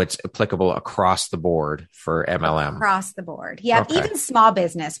 so it's applicable across the board for MLM? Across the board. Yeah. Okay. Even small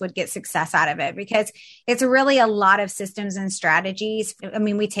business would get success out of it because it's really a lot of systems and strategies. I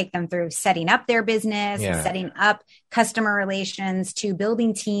mean, we take them through setting up their business, setting up customer relations, to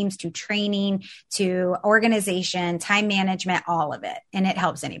building teams, to training, to organization, time management, all of it. And it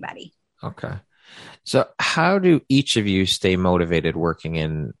helps anybody. Okay. So how do each of you stay motivated working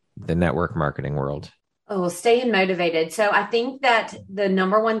in the network marketing world? Oh, staying motivated. So I think that the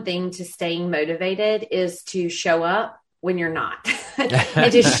number one thing to staying motivated is to show up when you're not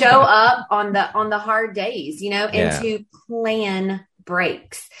and to show up on the hard days, and to plan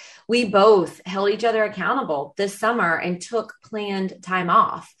breaks. we both held each other accountable this summer and took planned time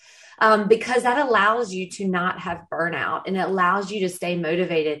off. Because that allows you to not have burnout and it allows you to stay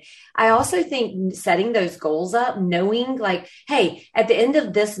motivated. I also think setting those goals up, knowing like, hey, at the end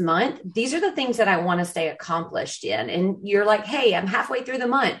of this month, these are the things that I want to stay accomplished in. And you're like, hey, I'm halfway through the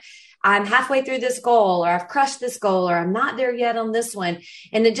month. I'm halfway through this goal, or I've crushed this goal, or I'm not there yet on this one.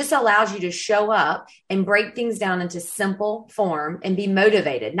 And it just allows you to show up and break things down into simple form and be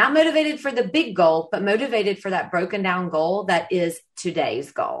motivated, not motivated for the big goal, but motivated for that broken down goal that is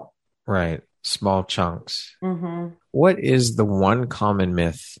today's goal. Right. Small chunks. Mm-hmm. What is the one common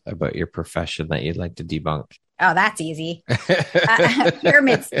myth about your profession that you'd like to debunk? Oh, that's easy.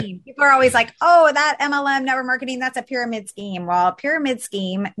 Pyramid scheme. People are always like, oh, that MLM network marketing, that's a pyramid scheme. Well, a pyramid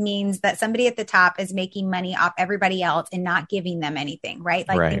scheme means that somebody at the top is making money off everybody else and not giving them anything, right?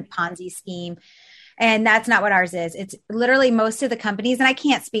 Like a Ponzi scheme. And that's not what ours is. It's literally most of the companies, and I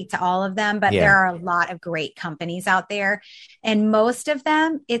can't speak to all of them, but there are a lot of great companies out there. And most of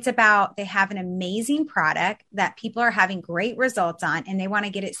them, it's about they have an amazing product that people are having great results on, and they want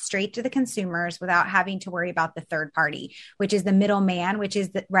to get it straight to the consumers without having to worry about the third party, which is the middleman, which is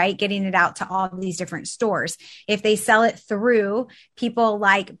getting it out to all these different stores. If they sell it through people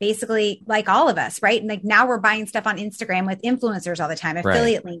basically like all of us, right? And like now we're buying stuff on Instagram with influencers all the time,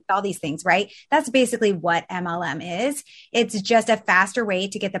 affiliate links, all these things, right? That's basically what MLM is. It's just a faster way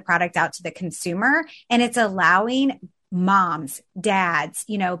to get the product out to the consumer. And it's allowing moms, dads,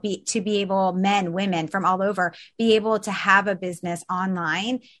 to be able, men, women from all over, be able to have a business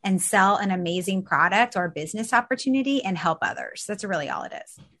online and sell an amazing product or business opportunity and help others. That's really all it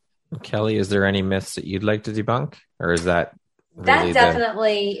is. Kelly, is there any myths that you'd like to debunk, or is that That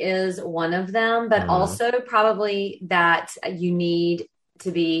definitely is one of them, but also probably that you need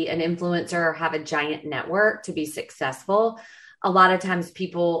to be an influencer or have a giant network to be successful. A lot of times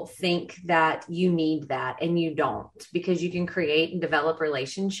people think that you need that, and you don't, because you can create and develop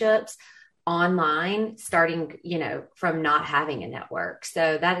relationships online starting, from not having a network.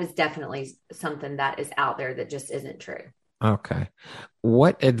 So that is definitely something that is out there that just isn't true. Okay.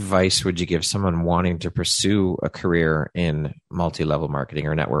 What advice would you give someone wanting to pursue a career in multi-level marketing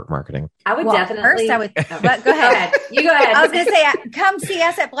or network marketing? I would definitely. First, I would. But go ahead. You go ahead. I was going to say, come see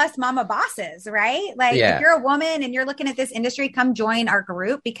us at Blessed Mama Bosses, right? Like, if you're a woman and you're looking at this industry, come join our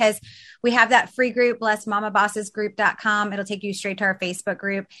group, because we have that free group, blessedmamabossesgroup.com. It'll take you straight to our Facebook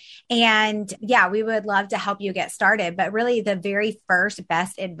group. And we would love to help you get started. But really, the very first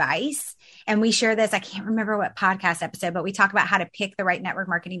best advice, and we share this, I can't remember what podcast episode, but we talk about how to pick the right network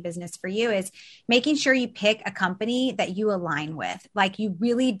marketing business for you, is making sure you pick a company that you align with. Like, you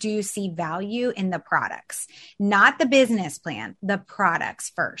really do see value in the products, not the business plan, the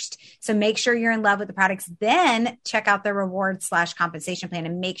products first. So make sure you're in love with the products, then check out the reward/compensation plan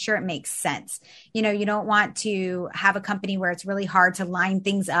and make sure it makes sense. You don't want to have a company where it's really hard to line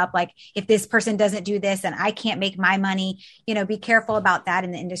things up. Like, if this person doesn't do this, then I can't make my money. Be careful about that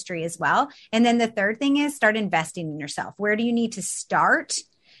in the industry as well. And then the third thing is start investing in yourself. Where do you need to start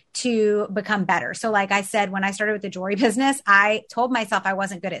to become better? So like I said, when I started with the jewelry business, I told myself I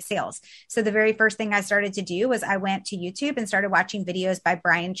wasn't good at sales. So the very first thing I started to do was I went to YouTube and started watching videos by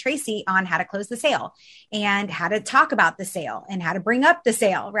Brian Tracy on how to close the sale and how to talk about the sale and how to bring up the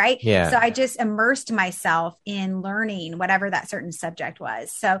sale, right? Yeah. So I just immersed myself in learning whatever that certain subject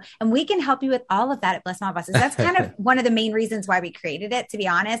was. So, and we can help you with all of that at Blessed Mama Bosses. That's kind of one of the main reasons why we created it, to be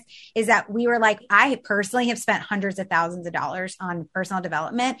honest, is that we were like, I personally have spent hundreds of thousands of dollars on personal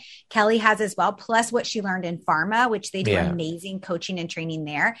development. Kelly has as well, plus what she learned in pharma, which they do amazing coaching and training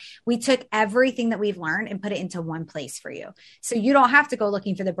there. We took everything that we've learned and put it into one place for you. So you don't have to go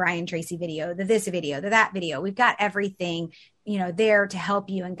looking for the Brian Tracy video, this video, that video. We've got everything, there to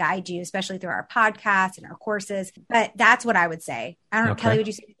help you and guide you, especially through our podcast and our courses. But that's what I would say. I don't know, Kelly, would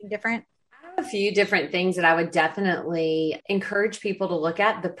you say anything different? A few different things that I would definitely encourage people to look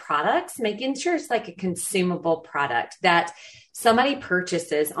at: the products, making sure it's like a consumable product that somebody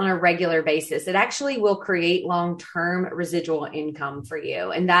purchases on a regular basis. It actually will create long-term residual income for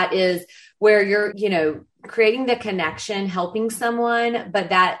you. And that is where you're, creating the connection, helping someone, but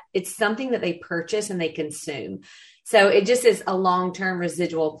that it's something that they purchase and they consume. So it just is a long-term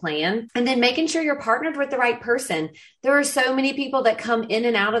residual plan. And then making sure you're partnered with the right person. There are so many people that come in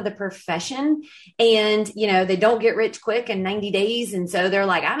and out of the profession and, they don't get rich quick in 90 days. And so they're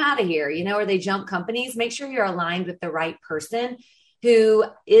like, I'm out of here, or they jump companies. Make sure you're aligned with the right person who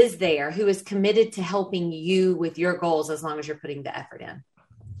is there, who is committed to helping you with your goals, as long as you're putting the effort in.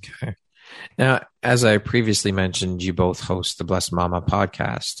 Okay. Now, as I previously mentioned, you both host the Blessed Mama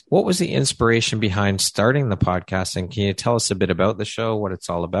podcast. What was the inspiration behind starting the podcast? And can you tell us a bit about the show, what it's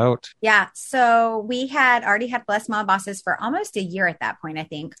all about? Yeah. So we had already had Blessed Mama Bosses for almost a year at that point, I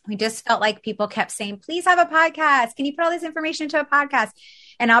think. We just felt like people kept saying, please have a podcast. Can you put all this information into a podcast?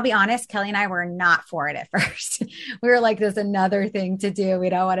 And I'll be honest, Kelly and I were not for it at first. We were like, there's another thing to do. We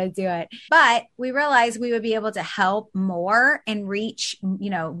don't want to do it. But we realized we would be able to help more and reach,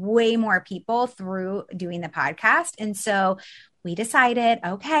 way more people through doing the podcast. And so we decided,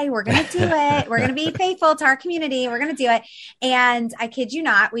 okay, we're going to do it. We're going to be faithful to our community. We're going to do it. And I kid you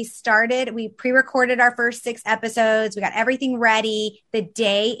not, we pre-recorded our first 6 episodes. We got everything ready. The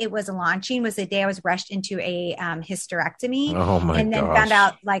day it was launching was the day I was rushed into a hysterectomy. Oh my And then gosh. found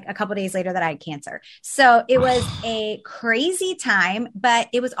out like a couple of days later that I had cancer. So it was a crazy time, but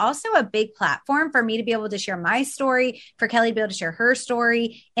it was also a big platform for me to be able to share my story, for Kelly to be able to share her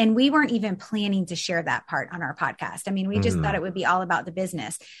story. And we weren't even planning to share that part on our podcast. I mean, we just thought it would be all about the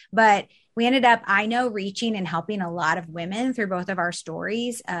business, but we ended up, reaching and helping a lot of women through both of our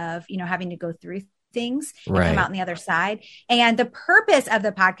stories of, having to go through things and come out on the other side. And the purpose of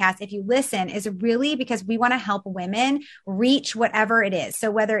the podcast, if you listen, is really because we want to help women reach whatever it is. So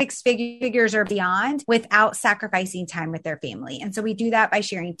whether 6 figures or beyond, without sacrificing time with their family. And so we do that by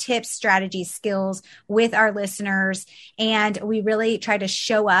sharing tips, strategies, skills with our listeners. And we really try to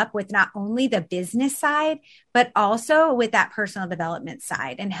show up with not only the business side, but also with that personal development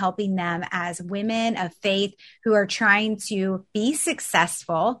side and helping them as women of faith who are trying to be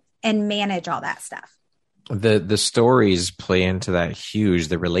successful and manage all that stuff. The stories play into that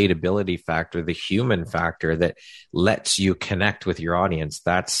the relatability factor, the human factor that lets you connect with your audience.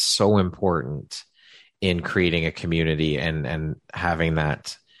 That's so important in creating a community and having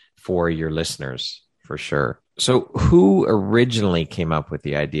that for your listeners, for sure. So who originally came up with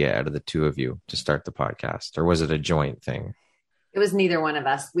the idea out of the two of you to start the podcast, or was it a joint thing? It was neither one of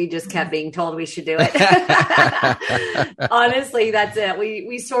us. We just kept being told we should do it. Honestly, that's it.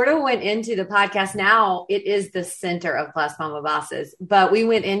 We sort of went into the podcast. Now it is the center of Blessed Mama Bosses, but we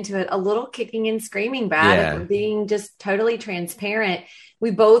went into it a little kicking and screaming, Brad, and being just totally transparent.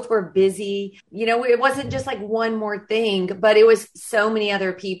 We both were busy. It wasn't just like one more thing, but it was so many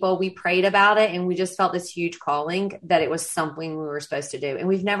other people. We prayed about it and we just felt this huge calling that it was something we were supposed to do. And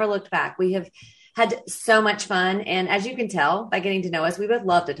we've never looked back. We have had so much fun. And as you can tell by getting to know us, we both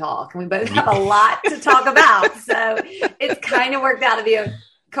love to talk and we both have a lot to talk about. So it's kind of worked out to be a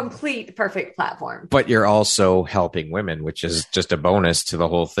complete perfect platform. But you're also helping women, which is just a bonus to the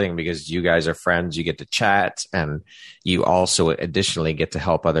whole thing because you guys are friends, you get to chat, and you also additionally get to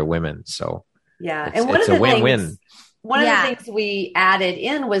help other women. So yeah. And it's a win-win. One of the things we added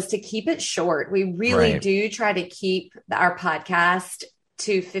in was to keep it short. We really do try to keep our podcast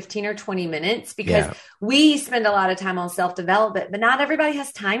to 15 or 20 minutes because we spend a lot of time on self-development, but not everybody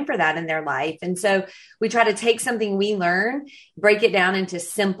has time for that in their life. And so we try to take something we learn, break it down into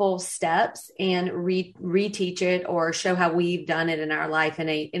simple steps and reteach it or show how we've done it in our life in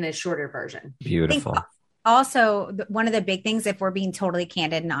a shorter version. Beautiful. Also, one of the big things, if we're being totally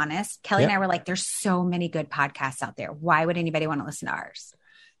candid and honest, Kelly and I were like, there's so many good podcasts out there. Why would anybody want to listen to ours?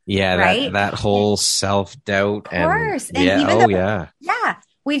 Yeah, right? that whole self-doubt. Of course. And Yeah.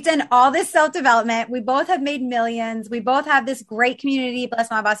 We've done all this self-development. We both have made millions. We both have this great community, Blessed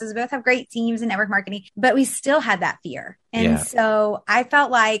Mama Bosses. We both have great teams and network marketing, but we still had that fear. And so I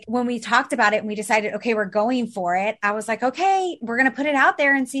felt like when we talked about it and we decided, okay, we're going for it, I was like, okay, we're going to put it out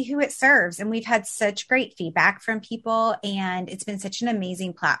there and see who it serves. And we've had such great feedback from people. And it's been such an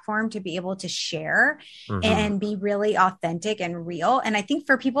amazing platform to be able to share and be really authentic and real. And I think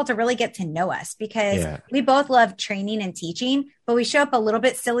for people to really get to know us because we both love training and teaching, but we show up a little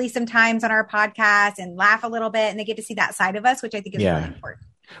bit silly sometimes on our podcast and laugh a little bit, and they get to see that side of us, which I think is really important.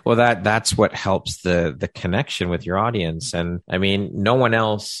 Well, that's what helps the connection with your audience. And I mean, no one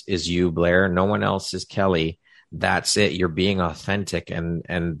else is you, Blair. No one else is Kelly. That's it. You're being authentic.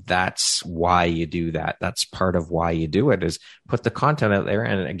 And that's why you do that. That's part of why you do it, is put the content out there.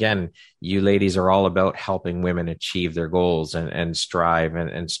 And again, you ladies are all about helping women achieve their goals and strive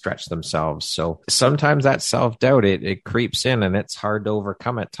and stretch themselves. So sometimes that self-doubt, it creeps in and it's hard to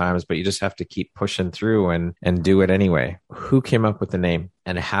overcome at times, but you just have to keep pushing through and do it anyway. Who came up with the name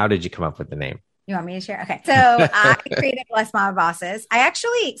and how did you come up with the name? You want me to share? Okay. So I created Blessed Mama Bosses. I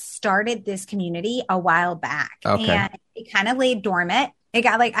actually started this community a while back and it kind of laid dormant. It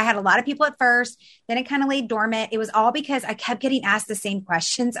got I had a lot of people at first, then it kind of laid dormant. It was all because I kept getting asked the same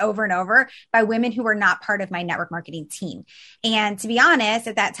questions over and over by women who were not part of my network marketing team. And to be honest,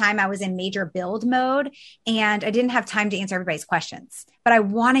 at that time I was in major build mode and I didn't have time to answer everybody's questions. but I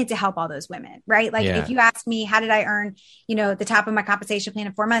wanted to help all those women, right? Like if you ask me, how did I earn, the top of my compensation plan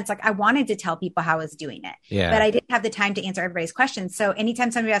in 4 months? Like I wanted to tell people how I was doing it, but I didn't have the time to answer everybody's questions. So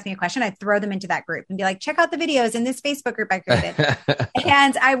anytime somebody asked me a question, I'd throw them into that group and be like, check out the videos in this Facebook group I created.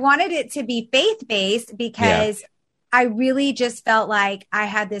 And I wanted it to be faith-based because I really just felt like I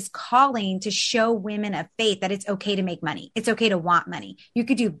had this calling to show women of faith that it's okay to make money. It's okay to want money. You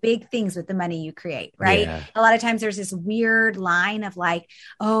could do big things with the money you create, right? Yeah. A lot of times there's this weird line of like,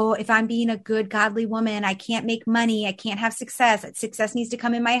 oh, if I'm being a good, godly woman, I can't make money. I can't have success. Success needs to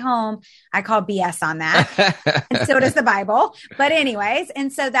come in my home. I call BS on that. And so does the Bible. But anyways,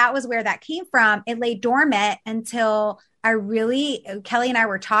 and so that was where that came from. It lay dormant until Kelly and I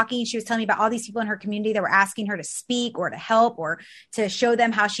were talking. She was telling me about all these people in her community that were asking her to speak or to help or to show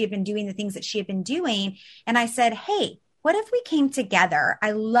them how she had been doing the things that she had been doing. And I said, hey, what if we came together?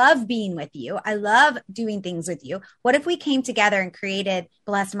 I love being with you. I love doing things with you. What if we came together and created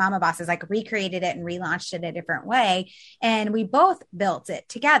Blessed Mama Bosses, like recreated it and relaunched it a different way? And we both built it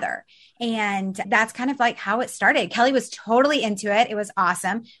together. And that's kind of like how it started. Kelly was totally into it. It was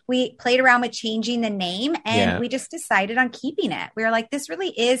awesome. We played around with changing the name and we just decided on keeping it. We were like, this really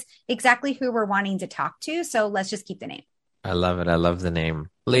is exactly who we're wanting to talk to. So let's just keep the name. I love it. I love the name.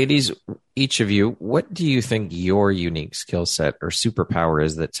 Ladies, each of you, what do you think your unique skill set or superpower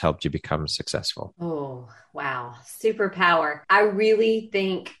is that's helped you become successful? Oh, wow. Superpower. I really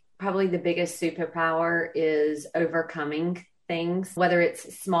think probably the biggest superpower is overcoming things, whether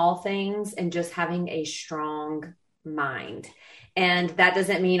it's small things and just having a strong mind. And that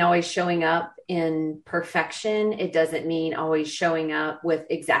doesn't mean always showing up in perfection. It doesn't mean always showing up with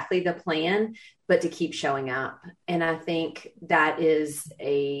exactly the plan, but to keep showing up. And I think that is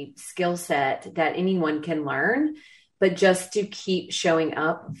a skill set that anyone can learn, but just to keep showing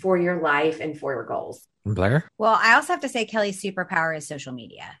up for your life and for your goals. Blair? Well, I also have to say Kelly's superpower is social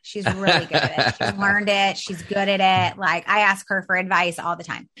media. She's really good at it. She's learned it. She's good at it. Like I ask her for advice all the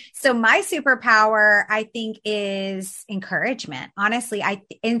time. So my superpower, I think, is encouragement. Honestly,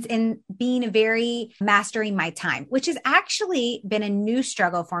 in being very mastering my time, which has actually been a new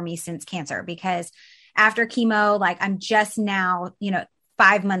struggle for me since cancer, because after chemo, like I'm just now,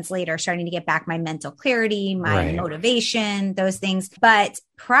 5 months later, starting to get back my mental clarity, my motivation, those things. But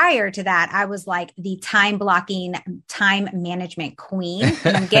prior to that, I was like the time blocking, time management queen.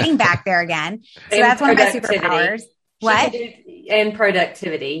 And I'm getting back there again. So that's one of my superpowers. What? And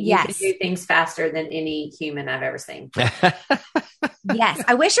productivity. Yes. You can do things faster than any human I've ever seen. Yes.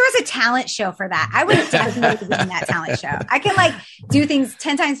 I wish there was a talent show for that. I would definitely be in that talent show. I can do things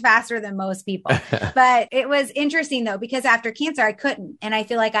 10 times faster than most people. But it was interesting though, because after cancer, I couldn't. And I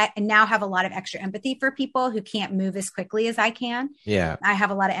feel like I now have a lot of extra empathy for people who can't move as quickly as I can. Yeah. I have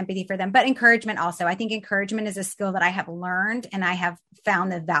a lot of empathy for them, but encouragement also. I think encouragement is a skill that I have learned and I have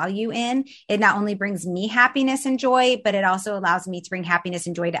found the value in. It not only brings me happiness and joy, but it also allows me to bring happiness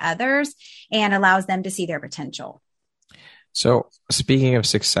and joy to others and allows them to see their potential. So speaking of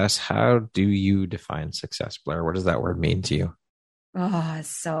success, how do you define success, Blair? What does that word mean to you? Oh,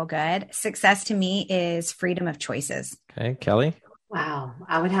 so good. Success to me is freedom of choices. Okay. Kelly? Wow.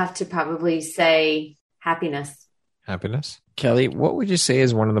 I would have to probably say happiness. Happiness. Kelly, what would you say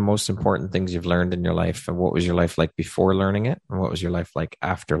is one of the most important things you've learned in your life? And what was your life like before learning it? And what was your life like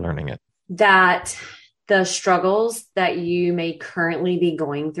after learning it? That the struggles that you may currently be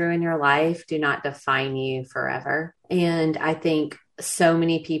going through in your life do not define you forever. And I think so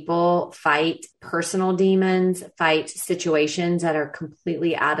many people fight personal demons, fight situations that are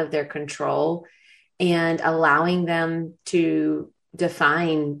completely out of their control, and allowing them to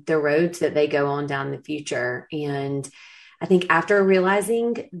define the roads that they go on down the future. And I think after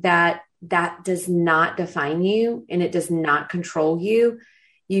realizing that that does not define you and it does not control you,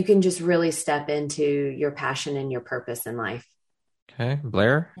 you can just really step into your passion and your purpose in life. Okay.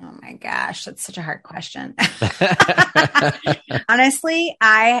 Blair? Oh my gosh, that's such a hard question. Honestly,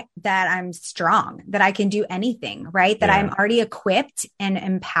 that I'm strong, that I can do anything, right? That I'm already equipped and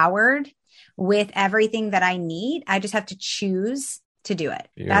empowered with everything that I need. I just have to choose to do it.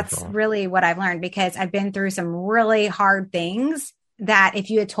 Beautiful. That's really what I've learned, because I've been through some really hard things that if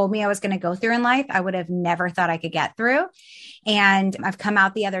you had told me I was going to go through in life, I would have never thought I could get through. And I've come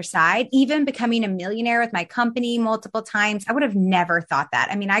out the other side, even becoming a millionaire with my company multiple times. I would have never thought that.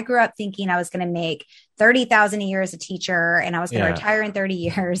 I mean, I grew up thinking I was going to make $30,000 a year as a teacher and I was going to retire in 30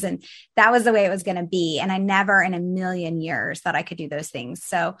 years. And that was the way it was going to be. And I never in a million years thought I could do those things.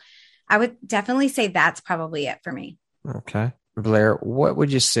 So I would definitely say that's probably it for me. Okay. Blair, what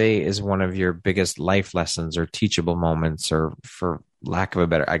would you say is one of your biggest life lessons or teachable moments, or for lack of a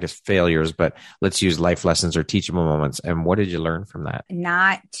better, I guess, failures, but let's use life lessons or teachable moments. And what did you learn from that? I'm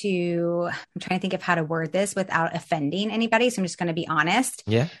trying to think of how to word this without offending anybody. So I'm just going to be honest.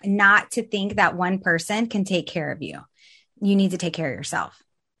 Yeah. Not to think that one person can take care of you. You need to take care of yourself.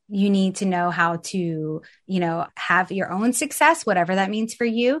 You need to know how to, have your own success, whatever that means for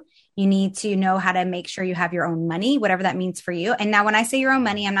you. You need to know how to make sure you have your own money, whatever that means for you. And now when I say your own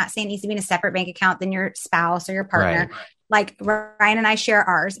money, I'm not saying it needs to be in a separate bank account than your spouse or your partner. Right. Like Ryan and I share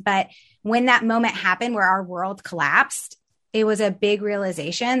ours. But when that moment happened where our world collapsed, it was a big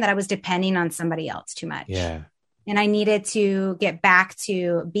realization that I was depending on somebody else too much. Yeah. And I needed to get back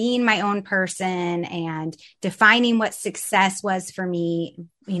to being my own person and defining what success was for me,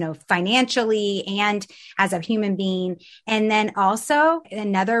 financially and as a human being. And then also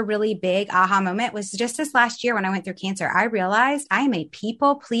another really big aha moment was just this last year when I went through cancer. I realized I am a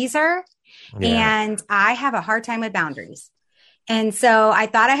people pleaser and I have a hard time with boundaries. And so I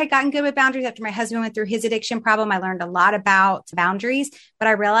thought I had gotten good with boundaries after my husband went through his addiction problem. I learned a lot about boundaries, but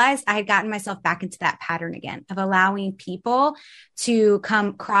I realized I had gotten myself back into that pattern again of allowing people to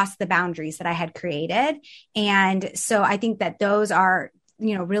come cross the boundaries that I had created. And so I think that those are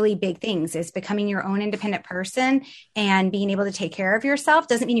really big things, is becoming your own independent person and being able to take care of yourself.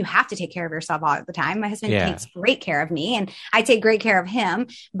 Doesn't mean you have to take care of yourself all the time. My husband takes great care of me and I take great care of him.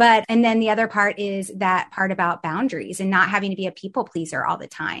 And then the other part is that part about boundaries and not having to be a people pleaser all the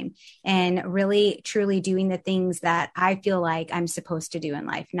time and really truly doing the things that I feel like I'm supposed to do in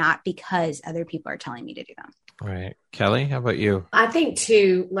life, not because other people are telling me to do them. Right. Kelly, how about you? I think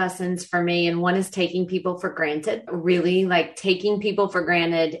 2 lessons for me, and one is taking people for granted, really like taking people for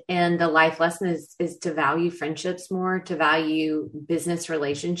granted. And the life lesson is to value friendships more, to value business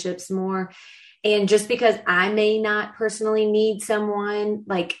relationships more. And just because I may not personally need someone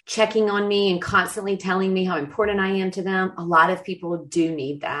like checking on me and constantly telling me how important I am to them, a lot of people do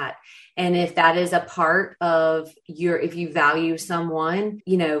need that. And if that is a part of if you value someone,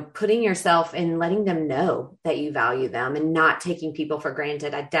 putting yourself and letting them know that you value them and not taking people for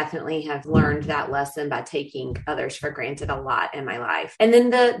granted. I definitely have learned that lesson by taking others for granted a lot in my life. And then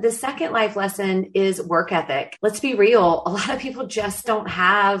the second life lesson is work ethic. Let's be real. A lot of people just don't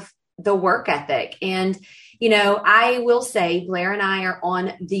have the work ethic. And I will say Blair and I are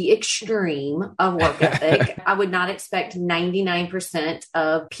on the extreme of work ethic. I would not expect 99%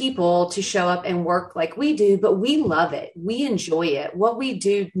 of people to show up and work like we do, but we love it. We enjoy it. What we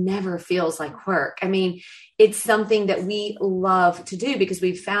do never feels like work. I mean, it's something that we love to do because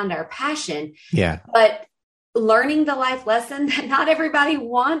we've found our passion. Yeah. But learning the life lesson that not everybody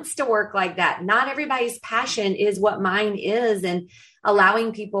wants to work like that. Not everybody's passion is what mine is. And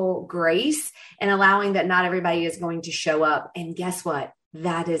allowing people grace and allowing that not everybody is going to show up. And guess what?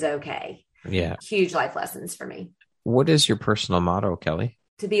 That is okay. Yeah. Huge life lessons for me. What is your personal motto, Kelly?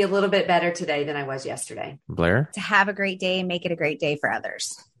 To be a little bit better today than I was yesterday. Blair? To have a great day and make it a great day for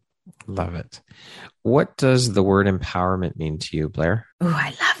others. Love it. What does the word empowerment mean to you, Blair? Oh, I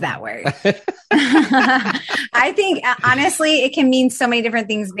love that word. I think, honestly, it can mean so many different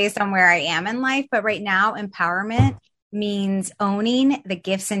things based on where I am in life. But right now, empowerment means owning the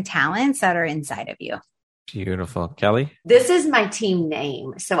gifts and talents that are inside of you. Beautiful. Kelly? This is my team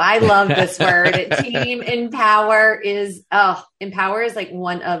name. So I love this word. Team Empower is like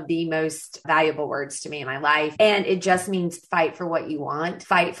one of the most valuable words to me in my life. And it just means fight for what you want,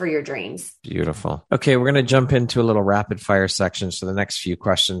 fight for your dreams. Beautiful. Okay, we're going to jump into a little rapid fire section. So the next few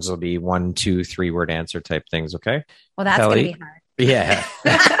questions will be 1, 2, 3 word answer type things. Okay. Well, that's going to be hard. Yeah.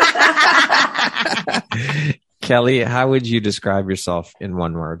 Kelly, how would you describe yourself in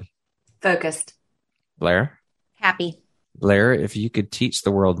one word? Focused. Blair? Happy. Blair, if you could teach the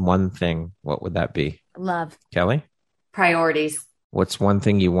world one thing, what would that be? Love. Kelly? Priorities. What's one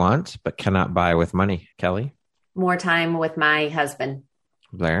thing you want but cannot buy with money? Kelly? More time with my husband.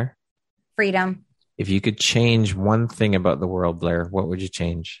 Blair? Freedom. If you could change one thing about the world, Blair, what would you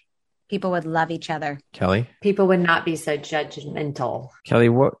change? People would love each other. Kelly? People would not be so judgmental. Kelly,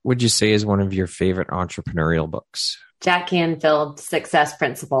 what would you say is one of your favorite entrepreneurial books? Jack Canfield, Success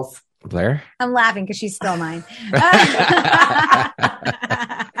Principles. Blair? I'm laughing because she's still mine.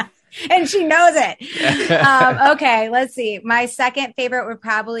 And she knows it. Okay, let's see. My second favorite would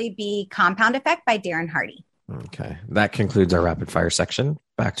probably be Compound Effect by Darren Hardy. Okay. That concludes our rapid fire section.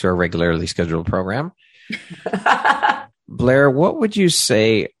 Back to our regularly scheduled program. Blair, what would you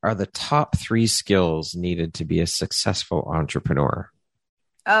say are the top 3 skills needed to be a successful entrepreneur?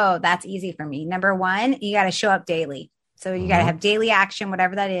 Oh, that's easy for me. Number 1, you got to show up daily. So you got to have daily action,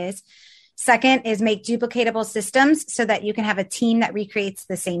 whatever that is. Second is make duplicatable systems so that you can have a team that recreates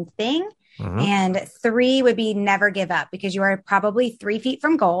the same thing. Mm-hmm. And 3 would be never give up, because you are probably 3 feet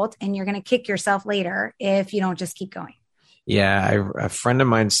from gold and you're going to kick yourself later if you don't just keep going. Yeah, a friend of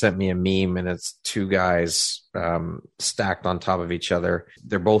mine sent me a meme, and it's 2 guys stacked on top of each other.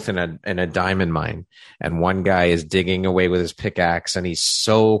 They're both in a diamond mine, and one guy is digging away with his pickaxe, and he's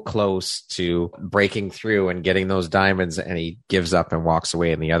so close to breaking through and getting those diamonds, and he gives up and walks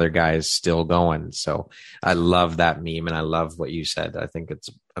away, and the other guy is still going. So I love that meme, and I love what you said. I think it's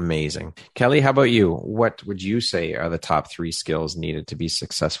amazing. Kelly, how about you? What would you say are the top 3 skills needed to be a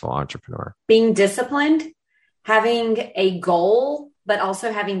successful entrepreneur? Being disciplined, having a goal, but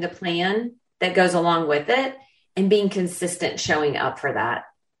also having the plan that goes along with it, and being consistent showing up for that.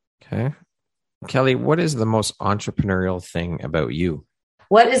 Okay. Kelly, what is the most entrepreneurial thing about you?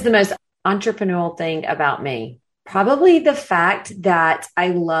 What is the most entrepreneurial thing about me? Probably the fact that I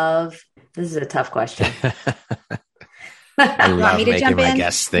love, this is a tough question. I love making my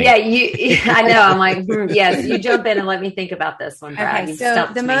guests think. Yeah, I know. I'm like, yes, you jump in and let me think about this one, Brad. Okay, so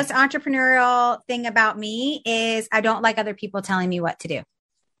the most entrepreneurial thing about me is I don't like other people telling me what to do.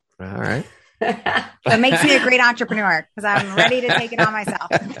 All right. That makes me a great entrepreneur, because I'm ready to take it on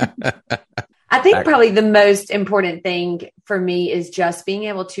myself. I think probably the most important thing for me is just being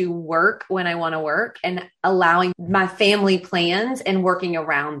able to work when I want to work and allowing my family plans and working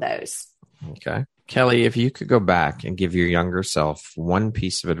around those. Okay. Kelly, if you could go back and give your younger self one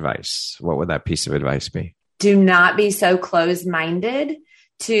piece of advice, what would that piece of advice be? Do not be so closed-minded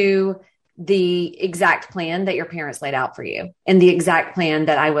to the exact plan that your parents laid out for you, and the exact plan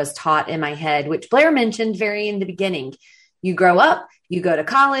that I was taught in my head, which Blair mentioned very in the beginning. You grow up, you go to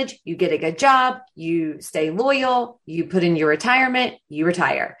college, you get a good job, you stay loyal, you put in your retirement, you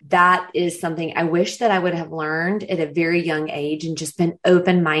retire. That is something I wish that I would have learned at a very young age and just been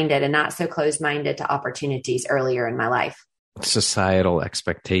open-minded and not so closed-minded to opportunities earlier in my life. Societal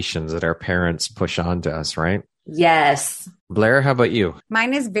expectations that our parents push onto us, right? Yes. Blair, how about you?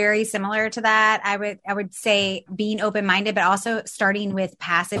 Mine is very similar to that. I would say being open-minded, but also starting with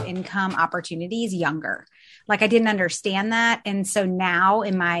passive income opportunities younger. Like I didn't understand that. And so now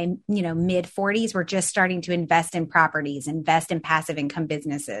in my, mid 40s, we're just starting to invest in properties, invest in passive income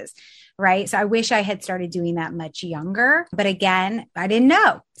businesses, right? So I wish I had started doing that much younger. But again, I didn't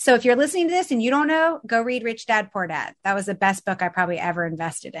know. So if you're listening to this and you don't know, go read Rich Dad, Poor Dad. That was the best book I probably ever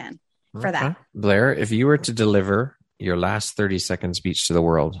invested in for that. Blair, if you were to deliver your last 30-second speech to the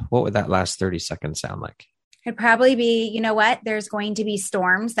world, what would that last 30 seconds sound like? It'd probably be, there's going to be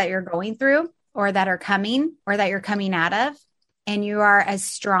storms that you're going through, or that are coming, or that you're coming out of, and you are as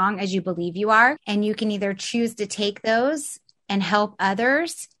strong as you believe you are. And you can either choose to take those and help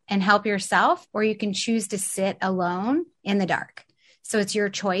others and help yourself, or you can choose to sit alone in the dark. So it's your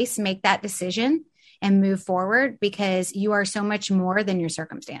choice. Make that decision and move forward, because you are so much more than your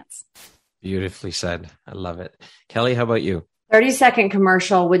circumstance. Beautifully said. I love it. Kelly, how about you? 30-second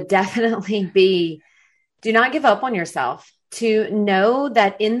commercial would definitely be, do not give up on yourself. To know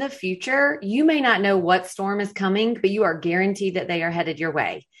that in the future, you may not know what storm is coming, but you are guaranteed that they are headed your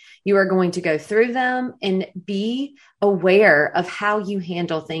way. You are going to go through them, and be aware of how you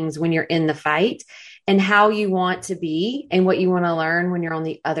handle things when you're in the fight, and how you want to be and what you want to learn when you're on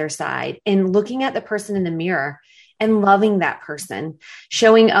the other side, and looking at the person in the mirror and loving that person,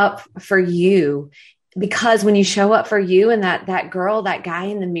 showing up for you. Because when you show up for you and that girl, that guy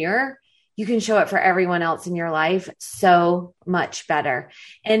in the mirror, you can show up for everyone else in your life so much better.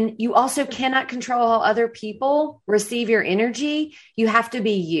 And you also cannot control how other people receive your energy. You have to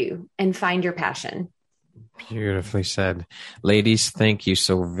be you and find your passion. Beautifully said. Ladies, thank you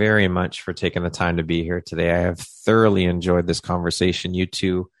so very much for taking the time to be here today. I have thoroughly enjoyed this conversation. You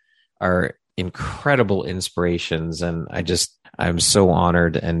two are incredible inspirations, and I'm so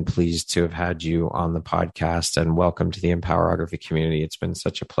honored and pleased to have had you on the podcast, and welcome to the Empowerography community. It's been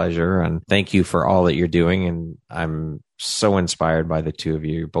such a pleasure, and thank you for all that you're doing. And I'm so inspired by the two of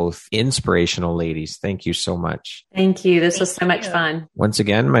you. You're both inspirational ladies. Thank you so much. Thank you. This was so much fun. Once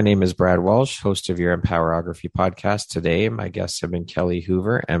again, my name is Brad Walsh, host of your Empowerography podcast. Today, my guests have been Kelly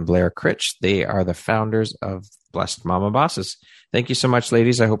Hoover and Blair Critch. They are the founders of Blessed Mama Bosses. Thank you so much,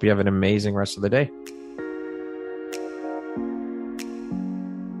 ladies. I hope you have an amazing rest of the day.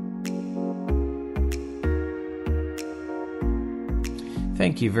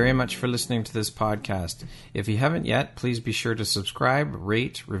 Thank you very much for listening to this podcast. If you haven't yet, please be sure to subscribe,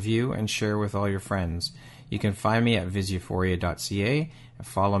 rate, review, and share with all your friends. You can find me at viseuphoria.ca and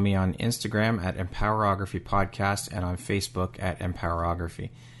follow me on Instagram at Empowerography Podcast and on Facebook at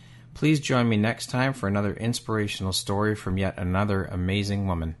Empowerography. Please join me next time for another inspirational story from yet another amazing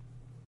woman.